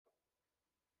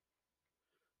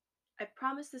I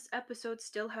promise this episode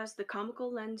still has the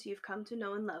comical lens you've come to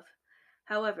know and love.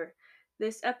 However,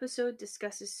 this episode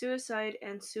discusses suicide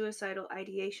and suicidal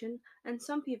ideation, and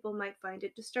some people might find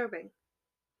it disturbing.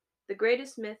 The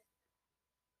greatest myth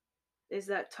is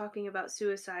that talking about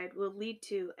suicide will lead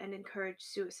to and encourage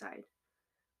suicide,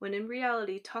 when in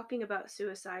reality, talking about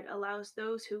suicide allows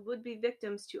those who would be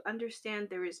victims to understand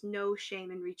there is no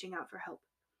shame in reaching out for help.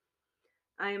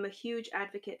 I am a huge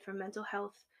advocate for mental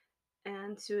health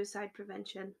and suicide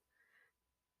prevention.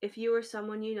 If you or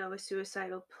someone you know is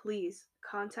suicidal, please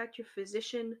contact your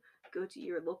physician, go to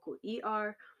your local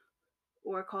ER,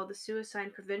 or call the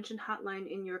Suicide Prevention Hotline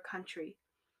in your country.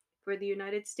 For the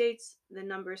United States, the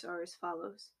numbers are as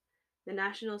follows: the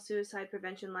National Suicide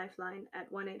Prevention Lifeline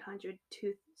at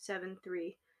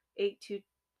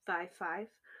 1-800-273-8255,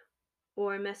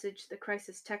 or message the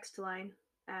crisis text line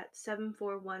at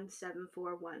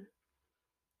 741-741.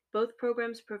 Both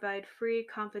programs provide free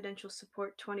confidential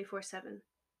support 24/7.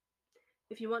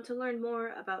 If you want to learn more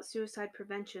about suicide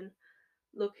prevention,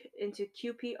 look into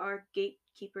QPR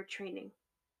Gatekeeper training.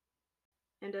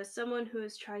 And as someone who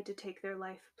has tried to take their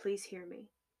life, please hear me.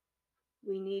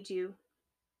 We need you.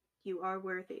 You are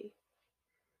worthy.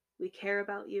 We care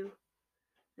about you,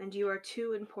 and you are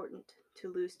too important to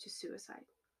lose to suicide.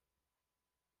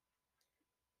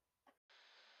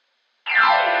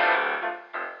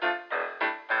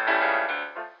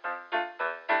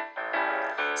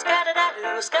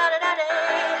 Scat-a-da-doo,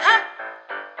 scat-a-da-day, ha!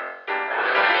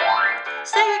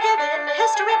 Say you're giving a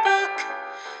history book.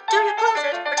 Do you close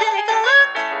it or take a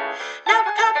look? Now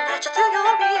we're coming at you through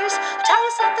your ears. Tell you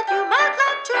something you might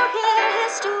like to hear.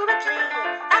 Historically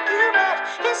accurate,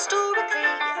 historically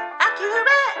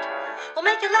accurate. We'll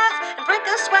make you laugh and break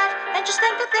a sweat and just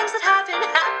think of things that haven't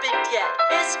happened yet.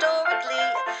 Historically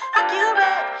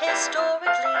accurate,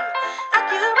 historically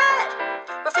accurate.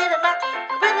 We're feeling lucky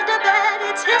and willing to bet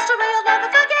it's history you'll never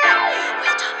forget.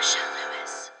 With Tom Michelle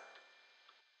Lewis.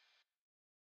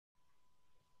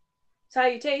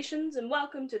 Salutations and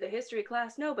welcome to the history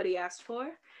class nobody asked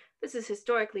for. This is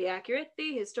Historically Accurate,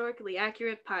 the Historically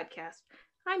Accurate podcast.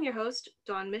 I'm your host,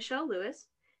 Dawn Michelle Lewis,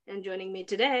 and joining me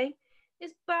today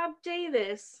is Bob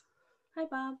Davis. Hi,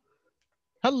 Bob.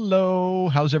 Hello.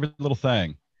 How's every little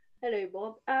thing? Hello,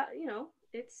 Bob.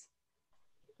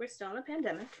 We're still in a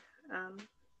pandemic.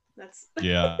 That's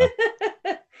Yeah.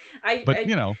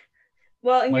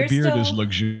 Well, and my you're beard still... is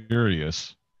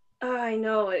luxurious. I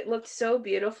know, it looked so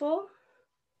beautiful.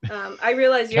 I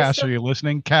realize you're Cass, still... are you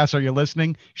listening? Cass, are you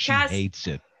listening? She Cass... hates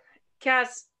it.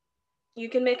 Cass, you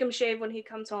can make him shave when he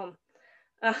comes home.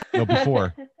 No,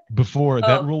 before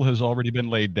that rule has already been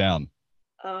laid down.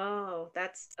 Oh,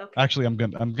 that's okay. Actually, I'm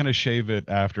gonna shave it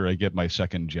after I get my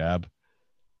second jab.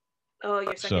 Oh,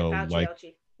 your second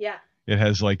Fauci. Yeah. It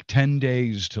has like 10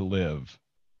 days to live.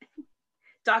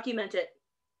 Document it.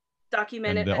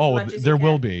 Document it as much as you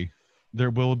can. There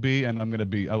will be, and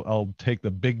I'll take the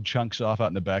big chunks off out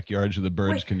in the backyard so the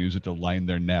birds can use it to line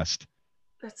their nest.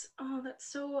 That's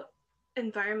so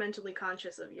environmentally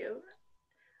conscious of you.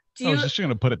 I was just going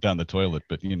to put it down the toilet,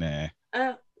 but you know.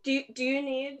 Do you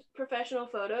need professional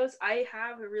photos? I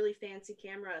have a really fancy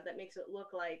camera that makes it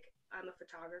look like I'm a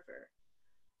photographer.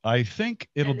 I think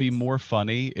it'll be more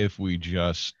funny if we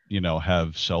just,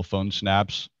 have cell phone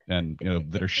snaps and,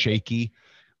 that are shaky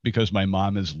because my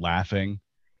mom is laughing.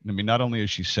 I mean, not only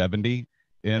is she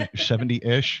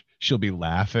 70-ish, she'll be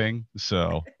laughing.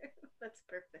 So that's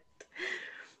perfect.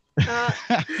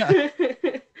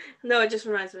 No, it just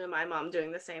reminds me of my mom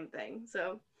doing the same thing.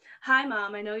 So, hi,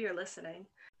 Mom. I know you're listening.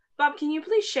 Bob, can you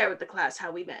please share with the class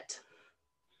how we met?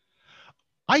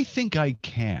 I think I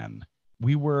can.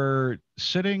 We were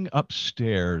sitting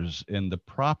upstairs in the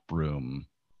prop room,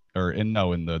 in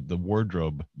the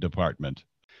wardrobe department.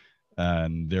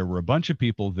 And there were a bunch of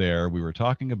people there. We were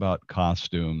talking about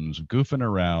costumes, goofing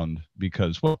around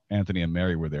because, Anthony and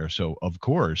Mary were there. So, of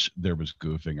course, there was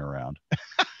goofing around.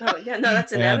 Oh, yeah. No,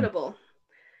 that's inevitable.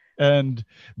 And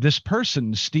this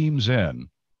person steams in.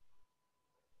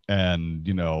 And,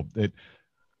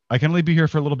 I can only be here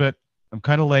for a little bit. I'm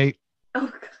kind of late. Oh,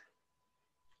 God.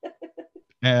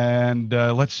 And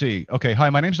let's see. Okay.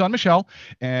 Hi, my name's Don Michelle,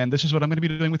 and this is what I'm going to be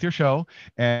doing with your show.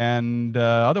 And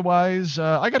otherwise,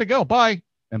 I got to go. Bye.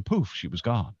 And poof, she was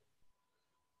gone.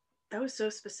 That was so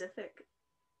specific.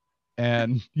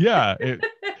 And yeah,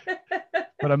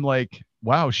 but I'm like,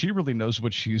 wow, she really knows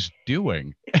what she's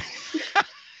doing.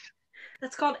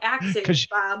 That's called acting,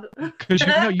 Bob. Because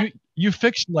you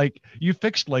fixed like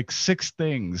 6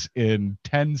 things in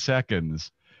 10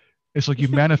 seconds. It's like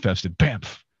you've manifested. Bam.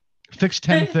 Fixed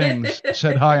 10 things,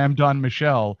 said, hi, I'm Don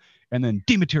Michelle, and then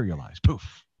dematerialized.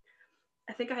 Poof.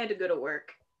 I think I had to go to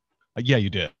work. Yeah, you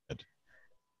did.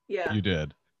 Yeah. You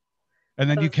did. And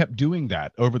then That you was, kept doing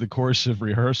that over the course of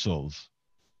rehearsals.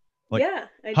 Like, yeah,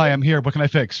 I hi, did. I'm here. What can I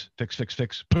fix? Fix, fix,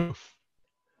 fix. Poof.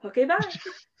 Okay, bye.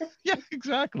 Yeah,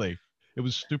 exactly. It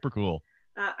was super cool.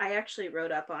 I actually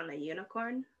rode up on a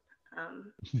unicorn.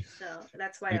 So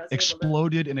that's why I It was able to.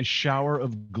 exploded in a shower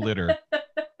of glitter.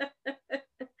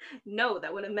 No,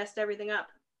 that would have messed everything up.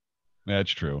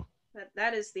 That's true.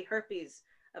 That is the herpes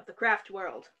of the craft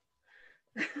world.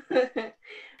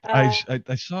 I, uh,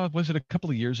 I saw, was it a couple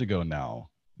of years ago now,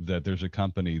 that there's a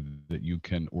company that you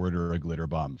can order a glitter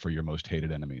bomb for your most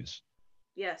hated enemies.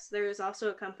 yes, there is also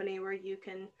a company where you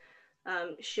can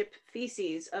ship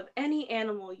feces of any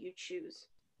animal you choose.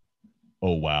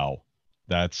 Oh, wow.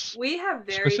 That's We have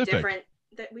very specific. different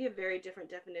we have very different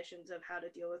definitions of how to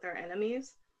deal with our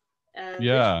enemies, and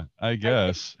Yeah, I I think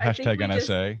guess. I think Hashtag we just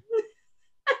NSA.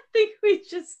 I think we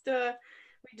just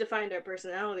we defined our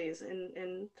personalities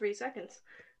in 3 seconds.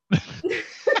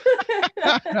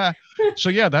 So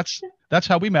yeah, that's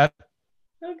how we met.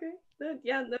 Okay.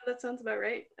 Yeah, no, that sounds about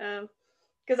right.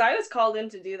 Because I was called in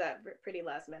to do that pretty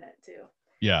last minute too.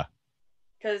 Yeah.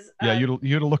 Because Yeah,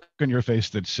 you'd a look on your face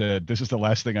that said, "This is the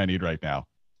last thing I need right now."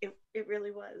 it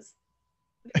really was.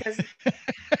 Because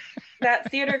that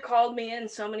theater called me in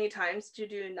so many times to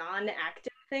do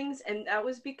non-acting things, and that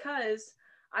was because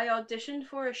I auditioned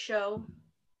for a show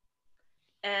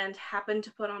and happened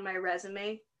to put on my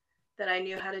resume that I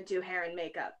knew how to do hair and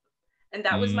makeup, and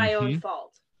that was my own Mm-hmm.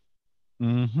 fault.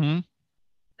 Mm-hmm.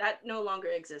 That no longer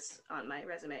exists on my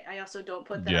resume. I also don't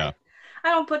put that Yeah. I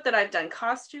don't put that I've done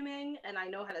costuming and I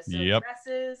know how to sew Yep.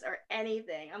 dresses or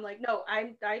anything. I'm like, no,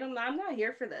 I'm not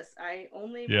here for this. I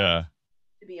only want Yeah.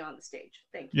 to be on the stage.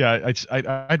 Thank you. Yeah.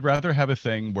 I'd rather have a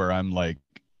thing where I'm like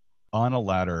on a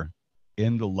ladder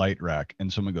in the light rack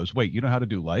and someone goes, "Wait, you know how to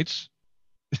do lights?"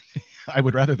 I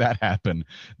would rather that happen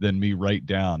than me write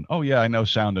down, "Oh yeah, I know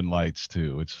sound and lights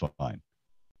too. It's fine."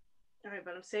 All right,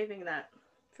 but I'm saving that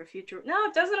for future. No,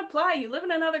 it doesn't apply. You live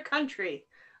in another country.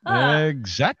 Ah,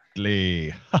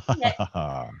 Exactly.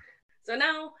 yeah. So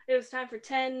now it was time for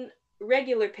 10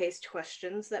 regular paced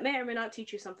questions that may or may not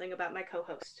teach you something about my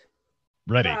co-host.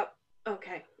 Ready. Uh,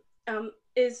 okay.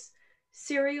 Is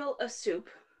cereal a soup?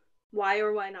 Why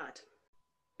or why not?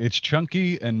 It's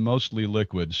chunky and mostly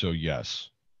liquid, so yes.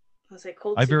 I'll say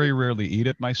cold I soup. very rarely eat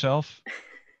it myself,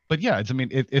 but yeah, I mean,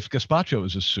 if gazpacho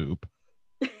is a soup,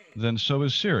 then so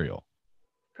is cereal.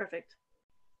 Perfect.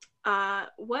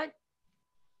 What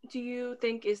do you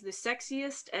think is the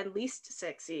sexiest and least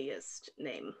sexiest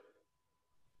name?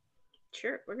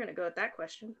 Sure, we're gonna go with that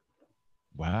question.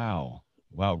 Wow.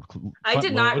 Wow. I Front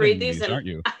did not read loading these these, in. aren't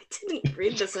you? I didn't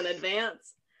read this in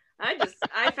advance.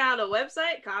 I found a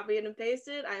website, copied and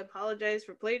pasted. I apologize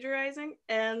for plagiarizing,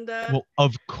 and Well,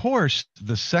 of course,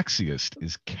 the sexiest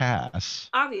is Cass.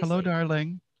 Hello, obviously,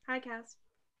 darling. hi Cass.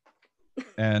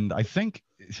 And I think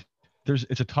it's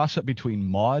a toss up between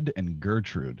Maud and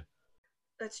Gertrude.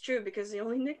 That's true because the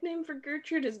only nickname for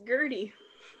Gertrude is Gertie.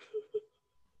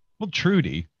 Well,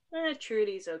 Trudy,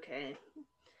 Trudy's okay.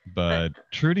 I, but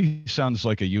Trudy sounds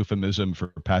like a euphemism for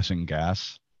passing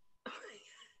gas.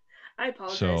 I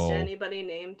apologize to So anybody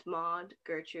named Maud,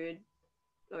 Gertrude,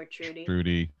 or Trudy.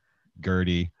 Trudy,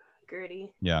 Gertie,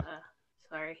 Gertie. yeah.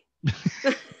 Sorry.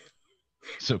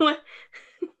 So What?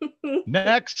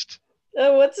 next,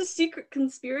 What's a secret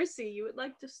conspiracy you would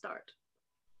like to start?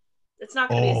 It's not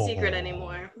going to be a secret oh,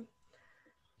 anymore.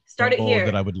 Start it that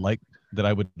here. I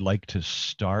would like to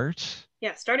start.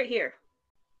 Yeah, start it here.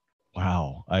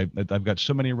 Wow, I've got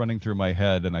so many running through my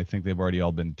head, and I think they've already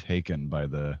all been taken by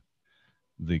the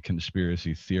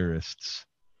conspiracy theorists.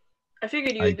 I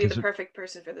figured you I would be the because perfect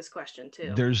person for this question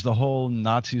too. there's the whole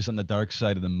Nazis on the dark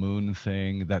side of the moon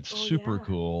thing. That's Oh super yeah.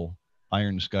 cool.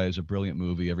 Iron Sky is a brilliant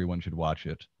movie. Everyone should watch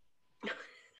it.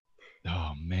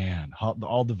 Oh man,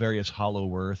 all the various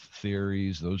Hollow Earth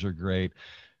theories, those are great.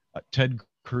 Ted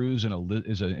Cruz a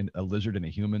lizard in a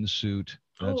human suit.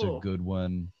 That's a Oh, good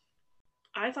one.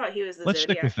 I thought he was the Let's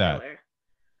stick with Zodiac that.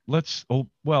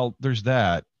 killer. There's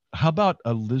that. How about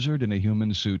a lizard in a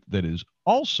human suit that is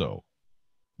also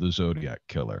the Zodiac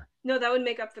killer? No, that would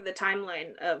make up for the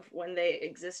timeline of when they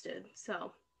existed.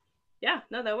 So, yeah,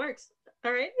 no, that works.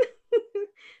 All right.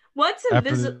 What's After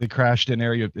invisible? they crashed in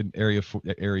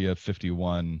area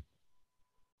 51.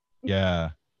 Yeah,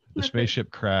 the spaceship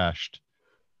crashed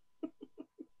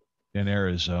in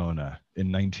Arizona in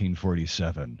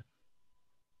 1947.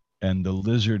 And the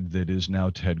lizard that is now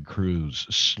Ted Cruz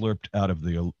slurped out of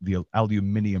the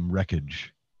aluminium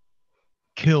wreckage,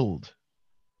 killed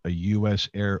a U.S.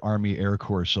 Army Air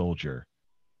Corps soldier,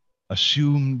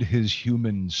 assumed his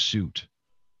human suit,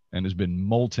 and has been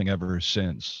molting ever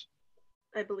since.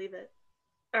 I believe it.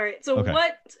 All right. So Okay.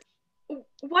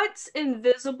 what's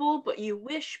invisible but you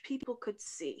wish people could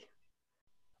see?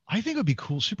 I think it would be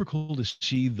cool, super cool to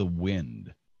see the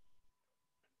wind.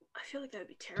 I feel like that would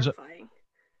be Because, terrifying.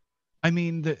 I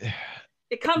mean,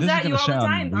 It comes this is at going you to all the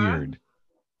sound time, Bob. weird.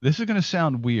 This is going to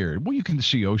sound weird. Well, you can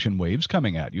see ocean waves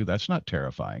coming at you. That's not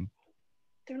terrifying.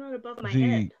 They're not above my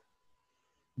head.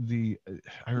 The the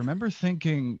I remember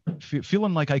thinking,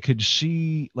 feeling like I could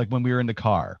see, like when we were in the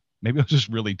car. Maybe I was just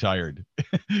really tired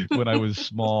when I was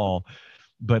small,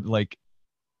 but like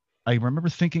I remember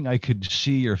thinking I could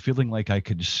see, or feeling like I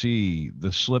could see the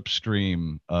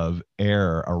slipstream of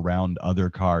air around other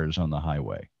cars on the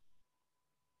highway.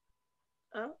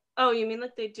 Oh, you mean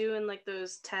like they do in like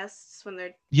those tests when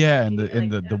they're Yeah, and taking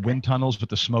like the okay. wind tunnels with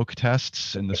the smoke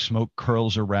tests, and the Yep. smoke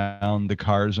curls around the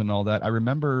cars and all that. I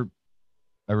remember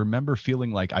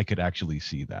feeling like I could actually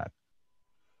see that.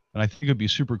 And I think it'd be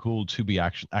super cool to be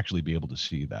actually be able to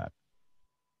see that.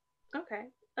 Okay.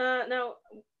 Now,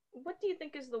 what do you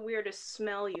think is the weirdest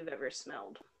smell you've ever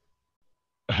smelled?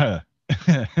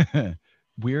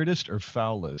 Weirdest or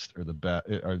foulest are the best,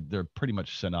 are they're pretty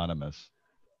much synonymous.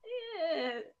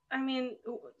 I mean,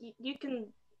 you can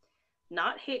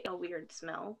not hate a weird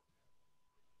smell.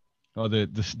 Oh, the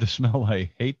smell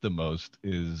I hate the most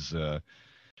is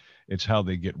it's how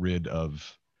they get rid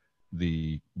of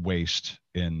the waste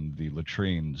in the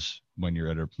latrines when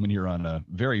you're on a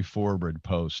very forward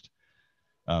post.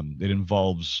 It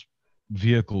involves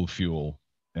vehicle fuel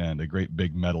and a great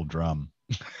big metal drum,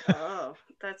 Oh,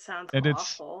 that sounds and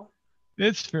awful.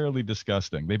 it's fairly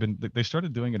disgusting. They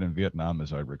started doing it in Vietnam,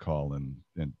 as I recall, and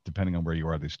depending on where you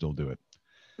are, they still do it.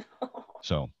 All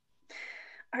So,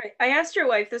 right. I asked your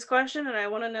wife this question, and I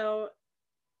want to know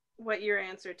what your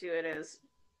answer to it is.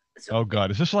 So, oh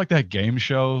God, is this like that game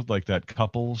show, like that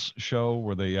couples show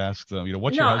where they ask them,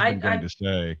 what's no, your husband going I to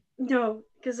say? no,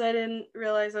 because I didn't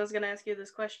realize I was going to ask you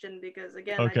this question because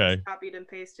again, I just Okay, copied and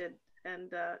pasted,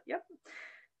 and yep.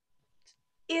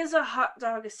 Is a hot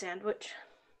dog a sandwich?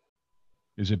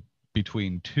 is it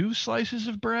between two slices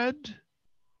of bread?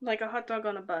 Like a hot dog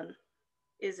on a bun.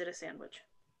 Is it a sandwich?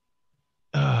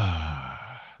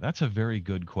 That's a very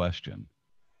good question.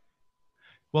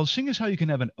 Well, seeing as how you can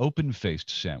have an open-faced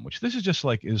sandwich, this is just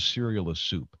like, is cereal a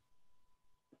soup?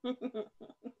 I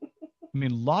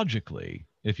mean, logically,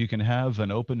 if you can have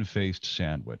an open-faced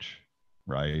sandwich,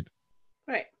 right,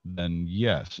 Right. then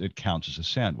yes, it counts as a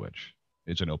sandwich.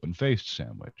 It's an open-faced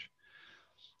sandwich.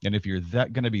 And if you're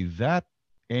that going to be that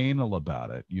anal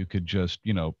about it, you could just,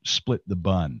 split the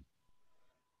bun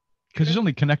because it's True.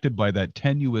 only connected by that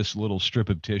tenuous little strip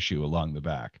of tissue along the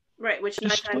back. Right, which nine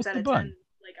Just times split out the of ten, bun.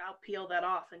 like I'll peel that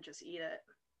off and just eat it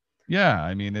Yeah,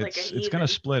 I mean like a it's going to heathen.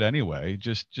 split anyway.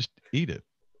 Just eat it.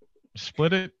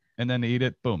 Split it and then eat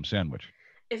it. Boom, sandwich.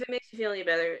 If it makes you feel any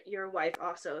better, your wife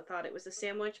also thought it was a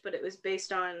sandwich, but it was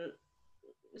based on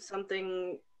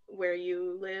something where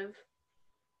you live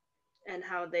and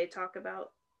how they talk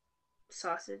about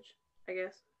sausage, I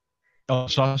guess. Oh,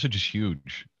 sausage is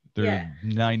huge. There are Yeah,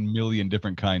 9 million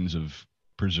different kinds of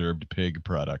preserved pig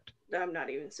product. I'm not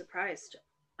even surprised.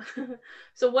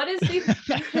 So what is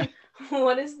the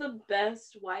what is the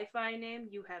best Wi-Fi name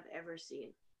you have ever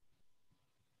seen?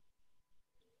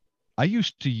 I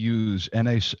used to use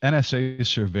NSA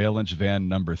surveillance van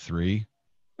number 3.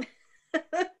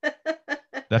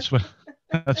 That's what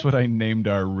that's what I named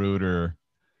our router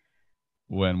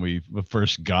when we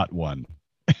first got one.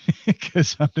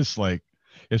 Because I'm just like,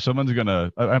 if someone's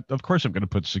gonna, of course I'm gonna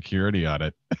put security on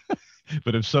it.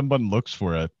 But if someone looks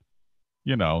for it,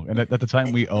 and at the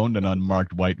time we owned an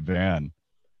unmarked white van,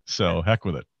 so heck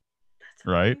with it, That's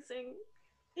right? amazing.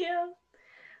 Yeah.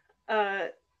 Uh,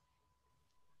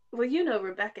 well, you know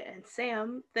Rebecca and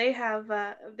Sam. They've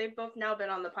both now been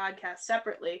on the podcast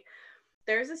separately.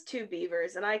 Theirs is two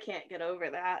beavers, and I can't get over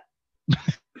that.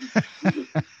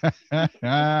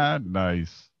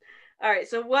 Nice. All right,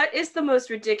 so what is the most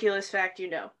ridiculous fact you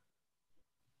know?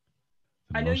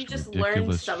 The I know you most just learned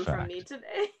ridiculous some from me fact.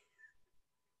 today.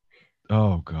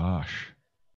 Oh gosh.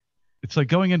 It's like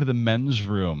going into the men's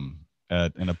room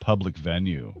in a public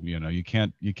venue. You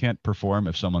can't perform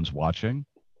if someone's watching.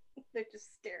 They're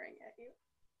just staring at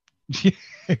you. Yeah,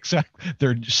 exactly.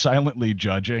 They're silently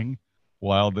judging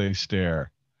while they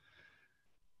stare.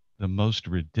 The most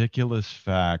ridiculous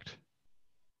fact.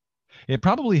 It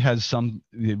probably has some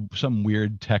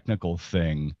weird technical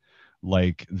thing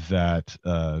like that,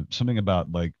 something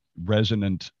about like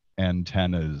resonant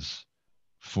antennas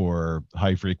for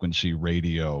high frequency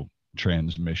radio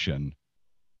transmission.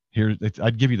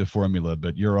 I'd give you the formula,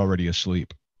 but you're already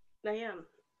asleep. I am.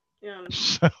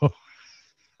 So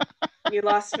You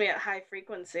lost me at high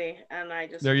frequency, and I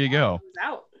There you go. was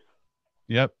out.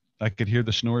 Yep, I could hear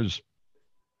the snores.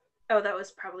 Oh, that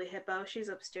was probably Hippo. She's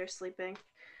upstairs sleeping.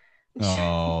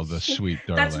 Oh, the sweet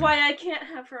That's darling. why I can't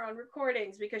have her on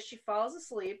recordings, because she falls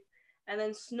asleep and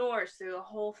then snores through the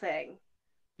whole thing.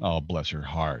 Oh, bless her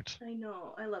heart. I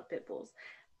know. I love pit bulls.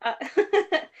 Uh,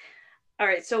 all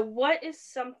right. So, what is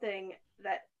something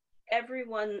that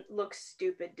everyone looks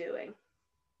stupid doing?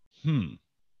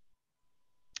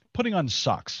 Putting on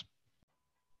socks.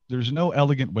 There's no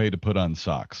elegant way to put on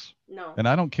socks. No. And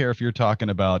I don't care if you're talking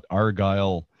about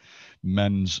Argyle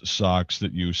men's socks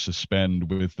that you suspend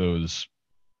with those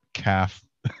calf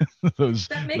those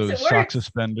That makes it those sock worse.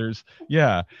 suspenders.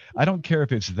 Yeah, I don't care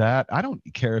if it's that. I don't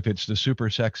care if it's the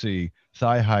super sexy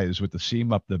thigh highs with the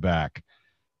seam up the back.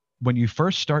 When you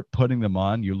first start putting them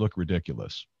on, you look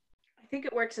ridiculous. I think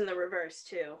it works in the reverse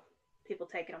too. People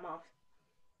taking them off.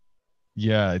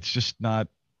 Yeah, it's just not.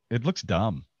 It looks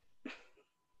dumb.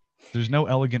 There's no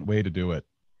elegant way to do it.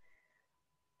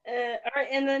 All right,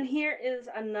 and then here is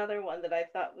another one that I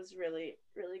thought was really,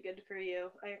 really good for you.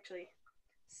 I actually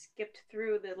skipped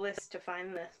through the list to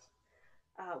find this.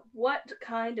 What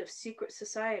kind of secret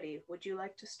society would you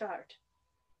like to start?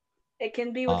 It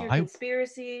can be with your I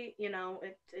conspiracy.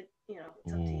 It's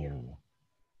up to you. ooh.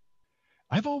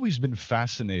 I've always been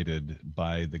fascinated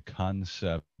by the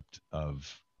concept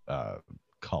of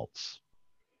cults.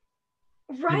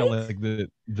 Right? Like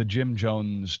the Jim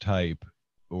Jones type,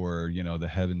 or the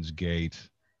Heaven's Gate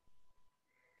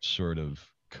sort of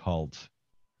cult,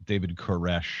 David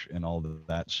Koresh and all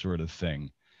that sort of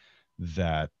thing.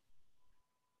 That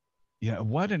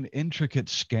what an intricate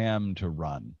scam to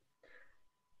run.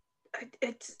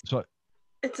 It's So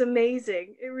it's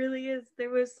amazing. It really is. There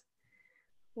was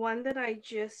one that I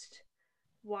just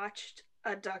watched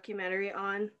a documentary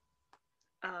on.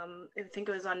 I think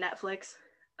it was on Netflix,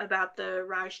 about the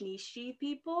Rajneeshi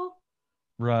people.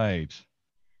 right.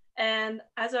 And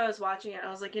as I was watching it, I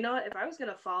was like, you know what? If I was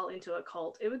gonna fall into a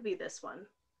cult, it would be this one.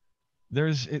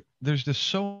 There's just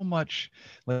so much,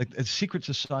 like secret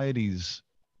societies.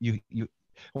 You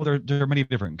well, there are many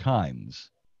different kinds.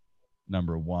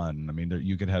 Number one, I mean,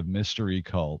 you could have mystery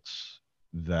cults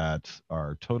that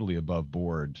are totally above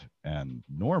board and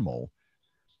normal,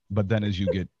 but then as you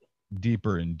get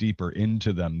deeper and deeper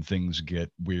into them, things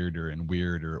get weirder and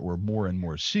weirder, or more and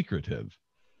more secretive.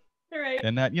 All right.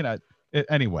 And that,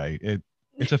 anyway,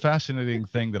 it's a fascinating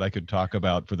thing that I could talk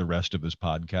about for the rest of this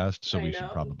podcast. So I we should know.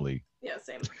 probably. Yeah,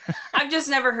 same. I've just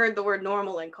never heard the word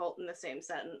normal and cult in the same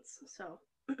sentence. So.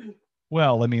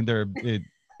 Well, I mean,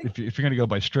 if you're going to go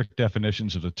by strict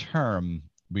definitions of the term,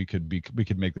 we could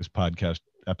make this podcast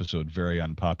episode very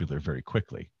unpopular very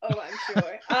quickly. Oh, I'm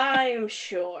sure. I'm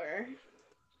sure.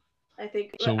 I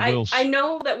think So I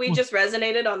know that we just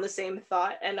resonated on the same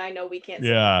thought, and I know we can't say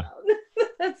yeah,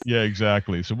 that. yeah,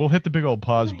 exactly. So we'll hit the big old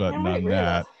pause button Right, on we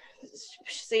that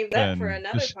save that for and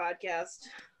another just podcast.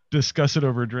 discuss it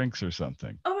over drinks or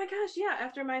something. Oh my gosh, yeah,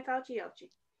 after my Fauci ouchie.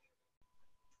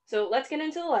 So let's get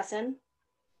into the lesson.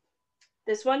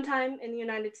 This one time in the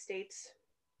United States,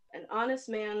 an honest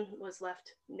man was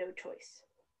left no choice.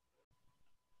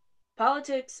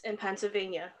 Politics in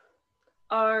Pennsylvania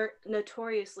are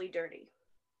notoriously dirty.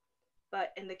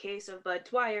 But in the case of Bud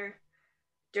Dwyer,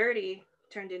 dirty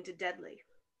turned into deadly.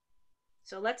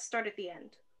 So let's start at the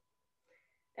end.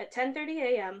 At 10:30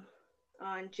 a.m.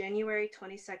 on January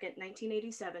 22nd,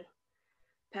 1987,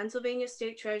 Pennsylvania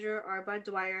State Treasurer R. Bud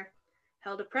Dwyer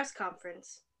held a press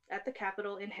conference at the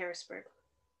Capitol in Harrisburg.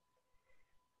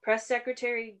 Press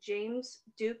Secretary James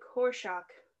Duke Horshock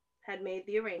had made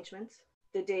the arrangements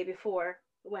the day before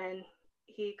when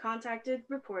he contacted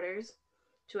reporters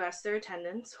to ask their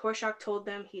attendance. Horshock told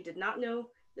them he did not know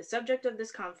the subject of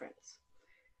this conference.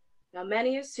 Now,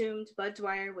 many assumed Bud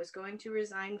Dwyer was going to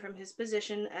resign from his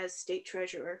position as state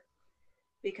treasurer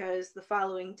because the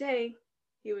following day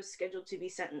he was scheduled to be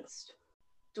sentenced.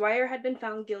 Dwyer had been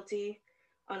found guilty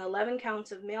on 11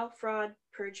 counts of mail fraud,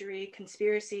 perjury,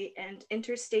 conspiracy, and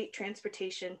interstate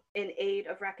transportation in aid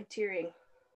of racketeering.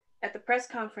 At the press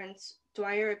conference,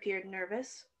 Dwyer appeared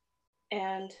nervous,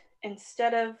 and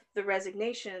instead of the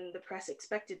resignation the press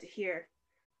expected to hear,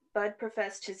 Bud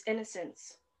professed his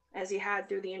innocence, as he had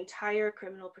through the entire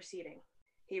criminal proceeding.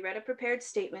 He read a prepared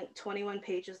statement 21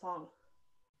 pages long.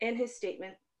 In his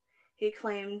statement, he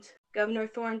claimed Governor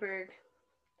Thornburg,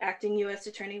 Acting U.S.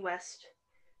 Attorney West,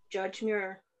 Judge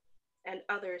Muir, and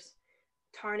others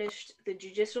tarnished the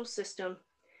judicial system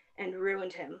and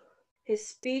ruined him. His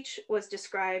speech was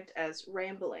described as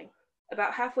rambling.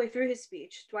 About halfway through his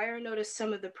speech, Dwyer noticed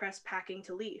some of the press packing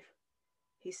to leave.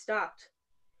 He stopped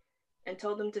and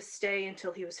told them to stay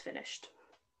until he was finished.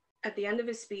 At the end of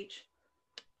his speech,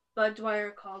 Bud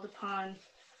Dwyer called upon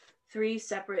 3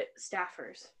 separate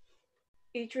staffers.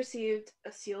 Each received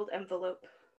a sealed envelope.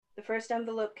 The first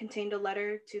envelope contained a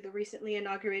letter to the recently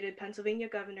inaugurated Pennsylvania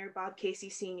Governor Bob Casey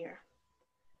Sr.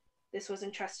 This was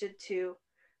entrusted to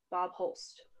Bob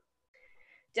Holst.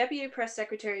 Deputy Press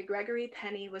Secretary Gregory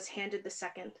Penny was handed the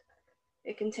second.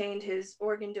 It contained his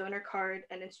organ donor card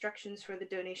and instructions for the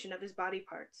donation of his body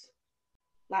parts.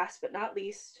 Last but not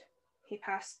least, he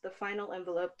passed the final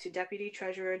envelope to Deputy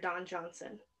Treasurer Don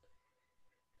Johnson.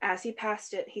 As he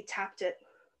passed it, he tapped it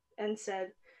and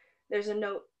said, "There's a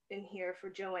note in here for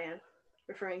Joanne,"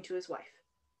 referring to his wife.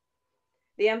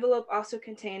 The envelope also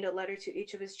contained a letter to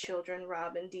each of his children,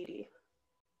 Rob and Dee Dee.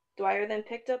 Dwyer then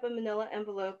picked up a manila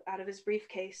envelope out of his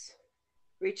briefcase,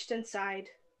 reached inside,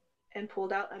 and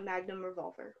pulled out a Magnum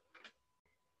revolver.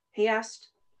 He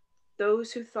asked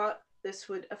those who thought this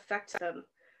would affect them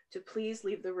to please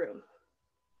leave the room.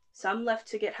 Some left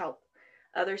to get help.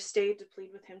 Others stayed to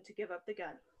plead with him to give up the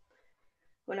gun.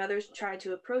 When others tried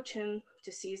to approach him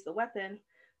to seize the weapon,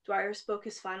 Dwyer spoke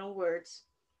his final words.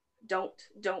 Don't.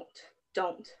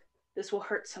 This will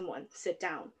hurt someone. Sit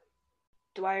down."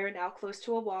 Dwyer, now close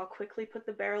to a wall, quickly put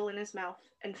the barrel in his mouth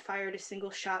and fired a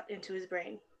single shot into his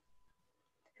brain.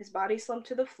 His body slumped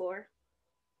to the floor.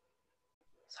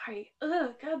 Sorry.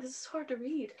 God, this is hard to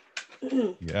read.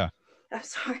 Yeah. I'm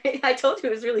sorry. I told you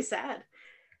it was really sad.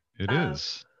 It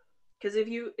is. Because if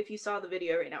you saw the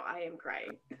video right now, I am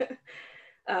crying.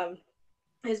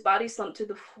 His body slumped to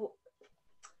the floor.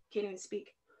 Can't even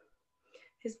speak.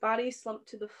 His body slumped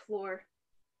to the floor,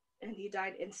 and he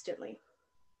died instantly.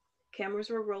 Cameras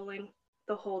were rolling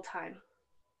the whole time.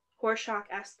 Horseshock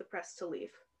asked the press to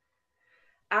leave.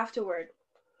 Afterward,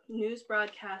 news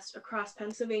broadcasts across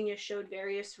Pennsylvania showed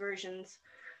various versions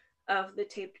of the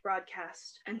taped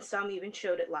broadcast, and some even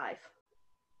showed it live.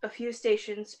 A few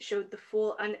stations showed the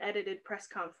full unedited press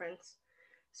conference.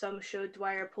 Some showed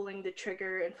Dwyer pulling the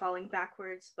trigger and falling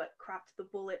backwards, but cropped the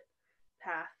bullet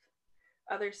path.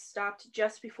 Others stopped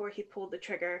just before he pulled the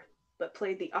trigger, but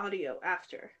played the audio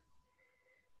after.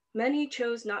 Many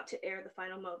chose not to air the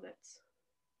final moments.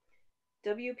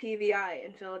 WPVI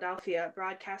in Philadelphia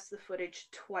broadcast the footage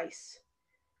twice,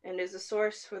 and is a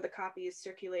source for the copies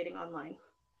circulating online.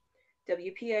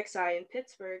 WPXI in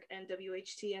Pittsburgh and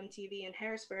WHTM-TV in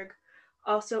Harrisburg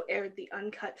also aired the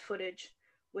uncut footage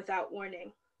without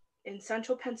warning. In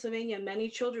central Pennsylvania, many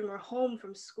children were home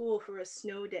from school for a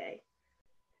snow day.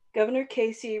 Governor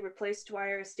Casey replaced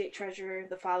Dwyer as state treasurer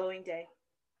the following day.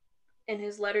 In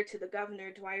his letter to the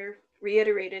governor, Dwyer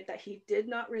reiterated that he did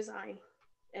not resign,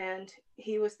 and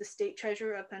he was the state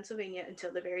treasurer of Pennsylvania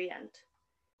until the very end.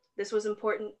 This was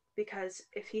important because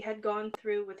if he had gone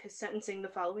through with his sentencing the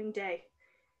following day,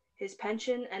 his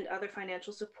pension and other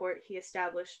financial support he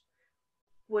established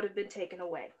would have been taken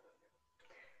away.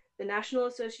 The National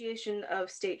Association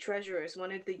of State Treasurers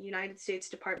wanted the United States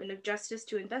Department of Justice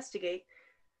to investigate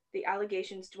the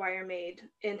allegations Dwyer made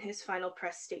in his final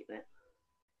press statement.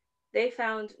 They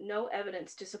found no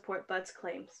evidence to support Bud's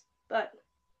claims, but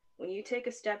when you take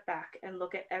a step back and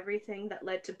look at everything that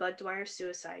led to Bud Dwyer's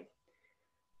suicide,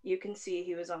 you can see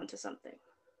he was onto something.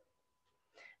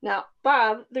 Now,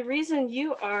 Bob, the reason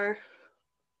you are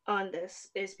on this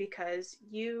is because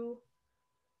you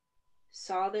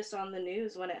saw this on the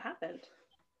news when it happened.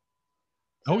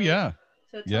 Oh, yeah.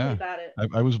 So tell me Yeah. about it.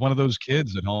 I was one of those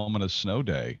kids at home on a snow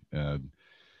day,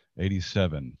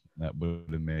 87. That would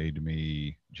have made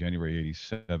me January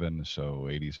 87, so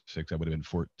 86, I would have been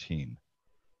 14.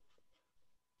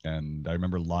 And I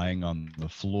remember lying on the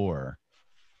floor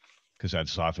because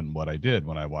that's often what I did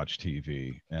when I watched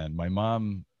TV. And my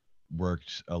mom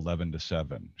worked 11 to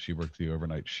 7. She worked the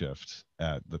overnight shift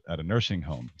at a nursing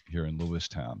home here in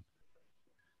Lewistown.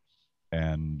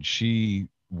 And she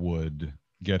would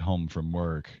get home from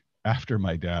work after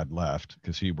my dad left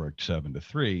because he worked 7 to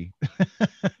 3 Of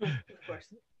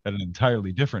course. at an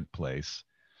entirely different place.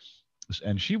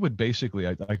 And she would basically,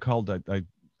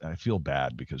 I feel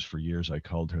bad because for years I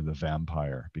called her the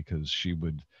vampire because she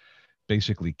would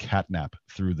basically catnap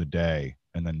through the day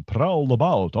and then prowl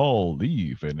about all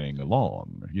evening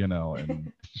long,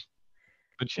 and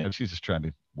but she's just trying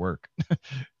to work.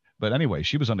 But anyway,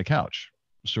 she was on the couch,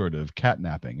 sort of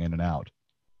catnapping in and out.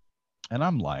 And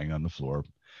I'm lying on the floor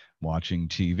watching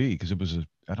TV because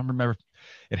I don't remember,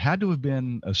 it had to have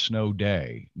been a snow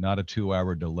day, not a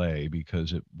 2-hour delay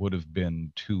because it would have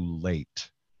been too late.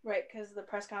 Right, because the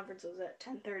press conference was at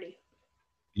 10:30.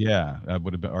 Yeah, I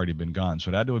would have already been gone.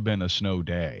 So it had to have been a snow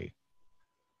day.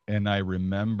 And I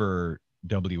remember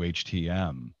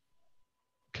WHTM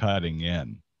cutting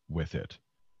in with it.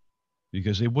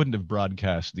 because they wouldn't have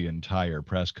broadcast the entire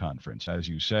press conference. As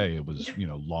you say, it was, It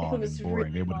long and was really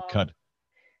boring. They would have long. cut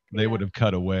they Yeah, would have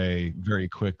cut away very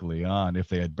quickly on if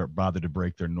they had bothered to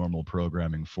break their normal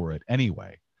programming for it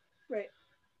anyway. right.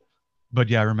 But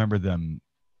yeah, I remember them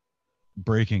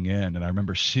breaking in, and I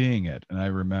remember seeing it, and I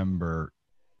remember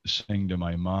saying to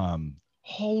my mom,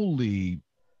 "Holy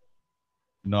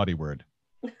naughty word,"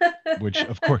 which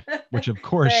of course, which of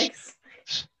course,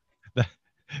 Thanks.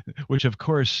 which of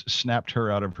course snapped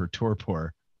her out of her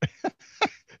torpor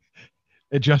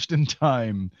just in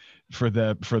time for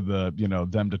the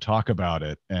them to talk about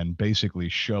it and basically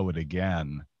show it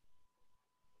again,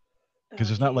 because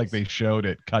Oh, it's not like geez. they showed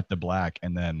it cut to black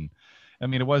and then, I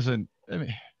mean, it wasn't,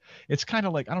 it's kind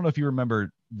of like, I don't know if you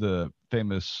remember the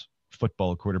famous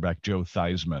football quarterback Joe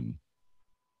Theismann,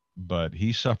 but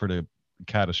he suffered a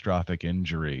catastrophic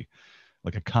injury,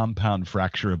 like a compound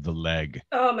fracture of the leg.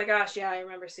 Oh my gosh, yeah, I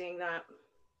remember seeing that.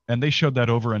 And they showed that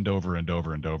over and over and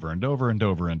over and over and over and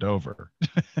over and over.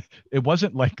 It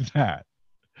wasn't like that.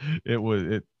 It was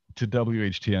it to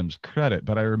WHTM's credit,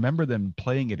 but I remember them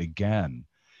playing it again.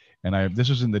 And this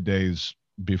was in the days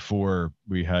before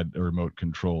we had a remote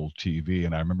control TV,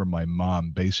 and I remember my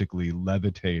mom basically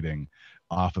levitating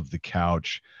off of the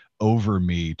couch over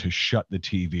me to shut the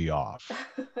TV off.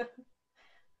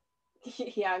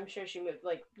 Yeah, I'm sure she moved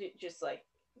like just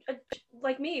uh,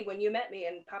 like me when you met me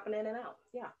and popping in and out.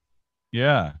 Yeah.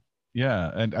 Yeah.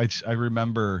 Yeah, and I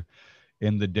remember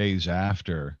in the days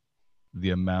after the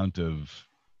amount of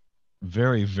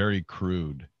very, very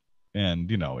crude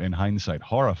and, in hindsight,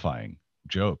 horrifying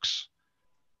jokes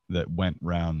that went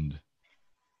round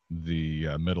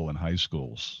the middle and high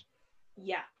schools.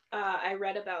 Yeah. I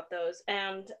read about those,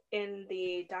 and in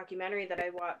the documentary that I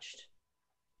watched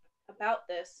about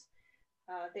this,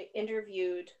 they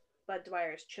interviewed Bud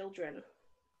Dwyer's children,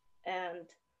 and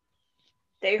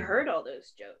they heard all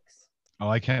those jokes. Oh,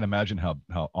 I can't imagine how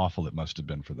awful it must have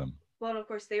been for them. Well, and of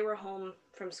course, they were home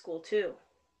from school too,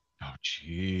 Oh, and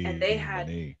gee,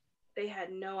 they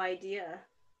had no idea.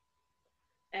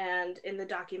 And in the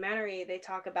documentary, they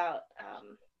talk about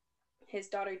his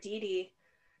daughter Dee Dee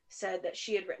said that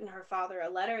she had written her father a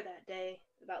letter that day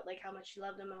about like how much she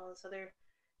loved him and all this other,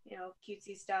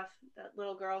 cutesy stuff that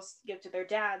little girls give to their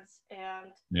dads,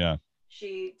 and yeah,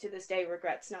 she to this day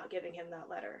regrets not giving him that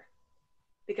letter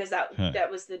because that huh,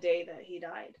 that was the day that he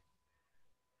died.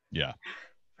 yeah,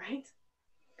 Right.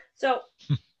 So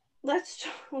let's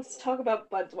talk about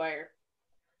Bud Dwyer.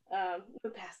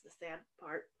 We'll pass the sad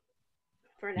part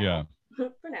for yeah, now.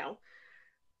 For now.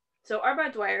 So our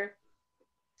Bud Dwyer,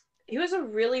 he was a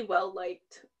really well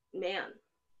liked man.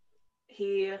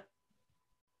 He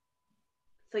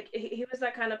he was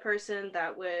that kind of person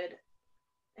that would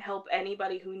help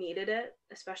anybody who needed it,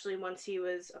 especially once he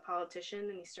was a politician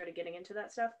and he started getting into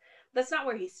that stuff. But that's not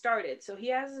where he started. So he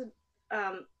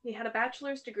had a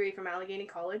bachelor's degree from Allegheny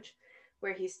College,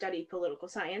 where he studied political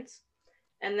science,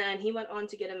 and then he went on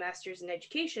to get a master's in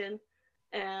education.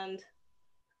 And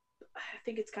I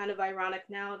think it's kind of ironic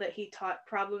now that he taught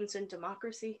problems in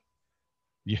democracy.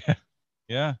 yeah,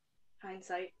 yeah.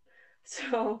 Hindsight.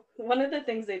 So one of the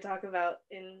things they talk about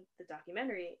in the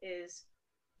documentary is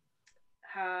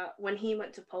when he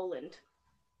went to Poland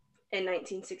in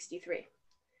 1963, Right.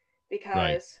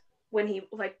 because when he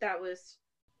like that was,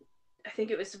 I think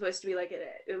it was supposed to be like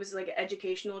it was like an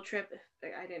educational trip.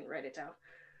 I didn't write it down.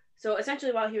 So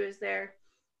essentially, while he was there,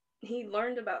 he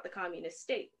learned about the communist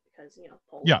state because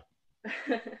Poland.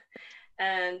 Yeah,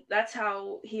 And that's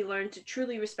how he learned to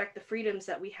truly respect the freedoms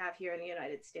that we have here in the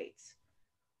United States.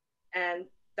 And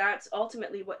that's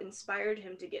ultimately what inspired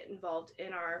him to get involved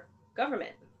in our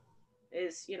government,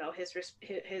 is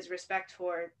his respect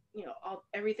for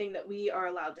everything that we are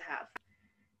allowed to have.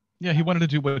 yeah. He wanted to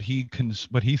do what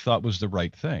he thought was the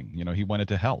right thing. He wanted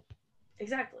to help.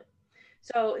 Exactly.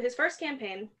 So his first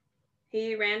campaign,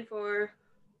 he ran for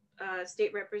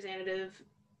state representative,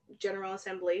 general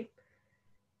assembly.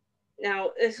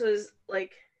 Now this was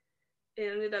like, it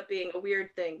ended up being a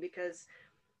weird thing because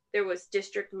there was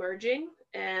district merging,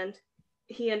 and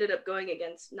he ended up going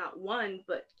against not one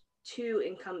but two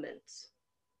incumbents.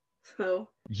 So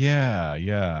Yeah,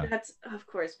 yeah. that's of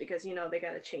course because they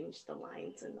got to change the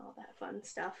lines and all that fun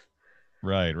stuff.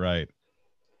 Right, right.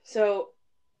 So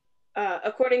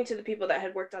according to the people that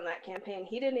had worked on that campaign,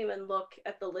 he didn't even look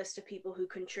at the list of people who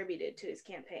contributed to his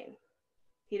campaign.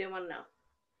 He didn't want to know.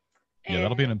 Yeah,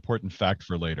 that'll be an And important fact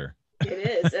for later.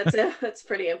 it is. That's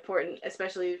pretty important,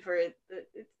 especially for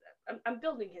I'm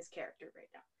building his character right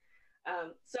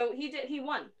now. So he did. He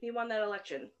won. He won that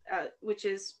election, which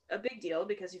is a big deal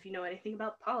because if you know anything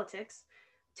about politics,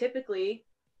 typically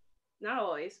Not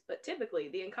always, but typically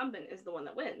the incumbent is the one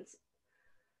that wins.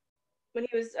 When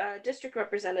he was district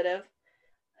representative,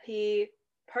 he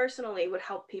personally would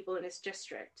help people in his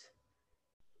district,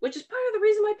 which is part of the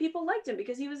reason why people liked him,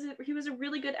 because he was a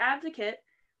really good advocate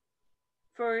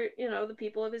for, you know, the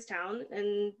people of his town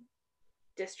and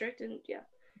district. And yeah,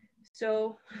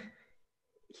 so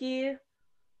he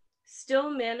still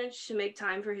managed to make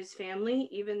time for his family,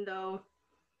 even though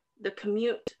the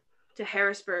commute to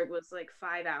Harrisburg was like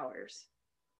 5 hours.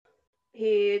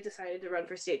 He decided to run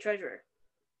for state treasurer,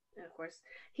 and of course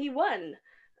he won,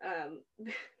 um,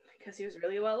 because he was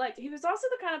really well liked. He was also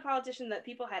the kind of politician that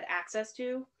people had access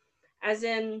to, as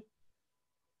in,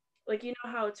 like, you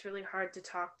know how it's really hard to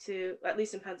talk to, at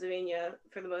least in Pennsylvania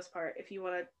for the most part, if you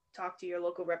want to talk to your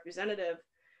local representative,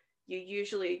 you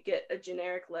usually get a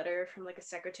generic letter from like a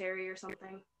secretary or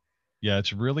something. Yeah,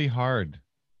 it's really hard.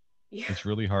 Yeah. It's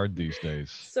really hard these days.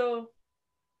 So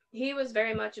he was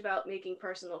very much about making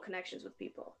personal connections with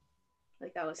people.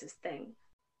 Like, that was his thing.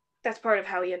 That's part of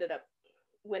how he ended up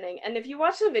winning. And if you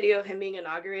watch the video of him being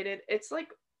inaugurated, it's like,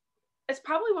 it's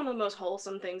probably one of the most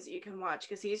wholesome things that you can watch,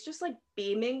 because he's just like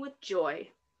beaming with joy,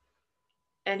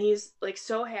 and he's like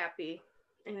so happy,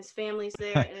 and his family's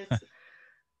there, and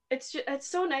it's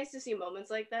so nice to see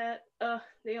moments like that. I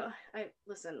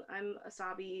listen, I'm a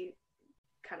sobby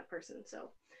kind of person,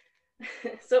 so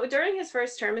so during his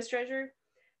first term as treasurer,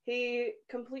 he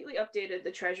completely updated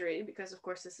the treasury, because of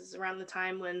course this is around the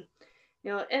time when,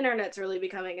 you know, internet's really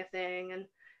becoming a thing, and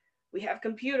we have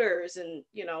computers, and,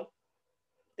 you know,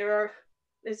 there are,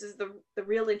 this is the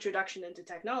real introduction into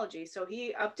technology. So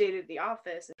he updated the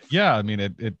office. Yeah, I mean,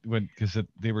 it went because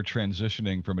they were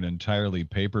transitioning from an entirely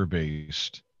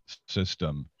paper-based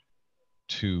system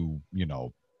to, you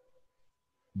know,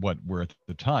 what were at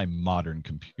the time modern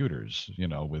computers, you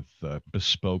know, with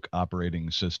bespoke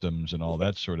operating systems and all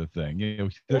that sort of thing. You know,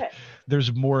 Yeah.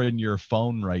 there's more in your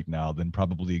phone right now than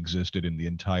probably existed in the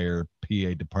entire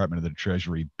PA Department of the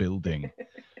Treasury building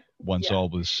once Yeah. all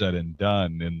was said and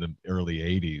done in the early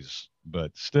 80s.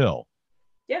 But still,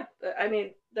 Yeah, I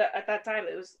mean, at that time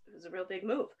it was a real big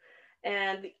move.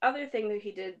 And the other thing that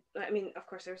he did, I mean, of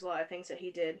course, there's a lot of things that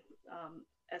he did,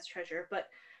 as treasurer, but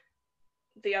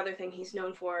the other thing he's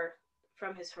known for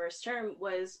from his first term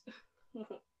was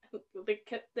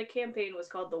the campaign was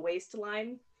called the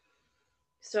waistline.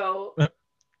 So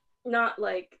not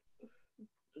like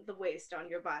the waist on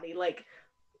your body, like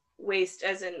waste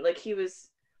as in, like, he was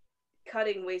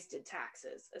cutting wasted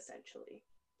taxes, essentially.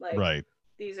 Like, right.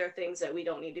 these are things that we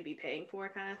don't need to be paying for,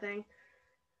 kind of thing.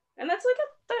 And that's like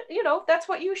you know, that's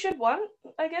what you should want,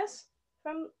 I guess,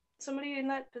 from somebody in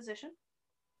that position.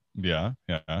 Yeah,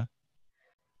 yeah.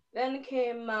 Then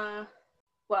came,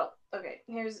 well, okay,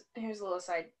 here's a little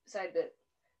side bit.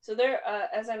 So there,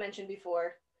 as I mentioned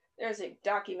before, there's a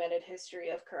documented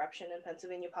history of corruption in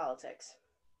Pennsylvania politics.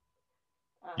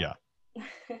 Yeah.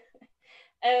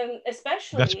 And That's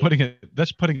especially, putting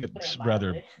it putting it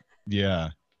rather, mildly, yeah.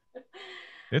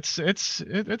 It's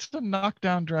a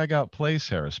knockdown drag out place,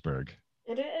 Harrisburg.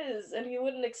 it is, and you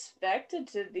wouldn't expect it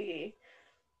to be.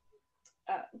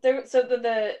 There, so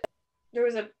there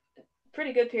was a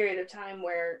pretty good period of time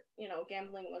where, you know,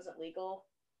 gambling wasn't legal.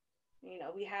 You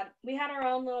know, we had our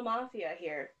own little mafia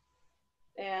here,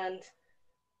 and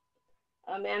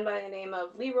a man by the name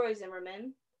of Leroy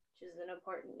Zimmerman, which is an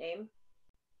important name,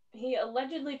 he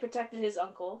allegedly protected his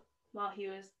uncle while he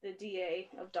was the DA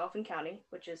of Dauphin County,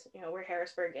 which is, you know, where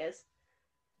Harrisburg is.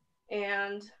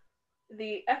 And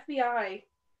the FBI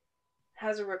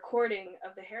has a recording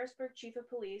of the Harrisburg Chief of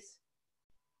Police,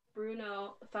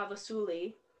 Bruno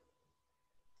Favasuli,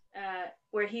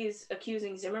 where he's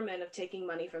accusing Zimmerman of taking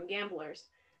money from gamblers.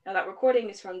 Now, that recording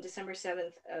is from December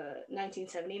 7th,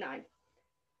 1979.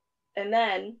 And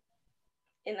then,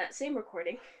 in that same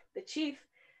recording, the chief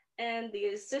and the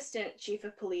assistant chief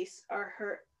of police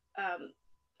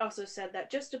also said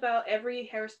that just about every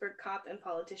Harrisburg cop and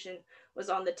politician was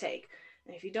on the take.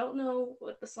 And if you don't know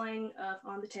what the slang of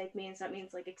on the take means, that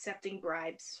means like accepting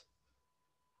bribes.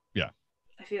 Yeah.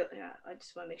 I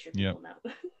just want to make sure Yeah. people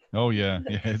know. Oh yeah.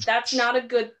 Yeah. That's not a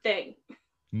good thing.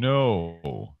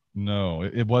 No.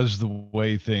 It was the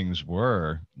way things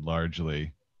were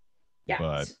largely, Yeah.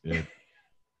 but it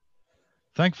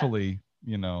thankfully,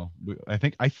 you know, I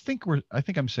think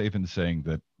I'm safe in saying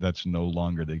that that's no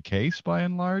longer the case by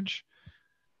and large.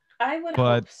 I would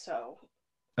But hope so.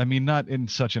 I mean, not in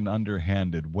such an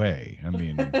underhanded way. I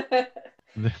mean,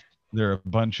 there are a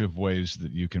bunch of ways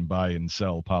that you can buy and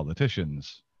sell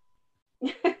politicians.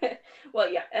 Well,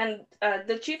 yeah, and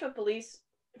the chief of police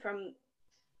from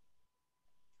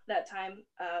that time,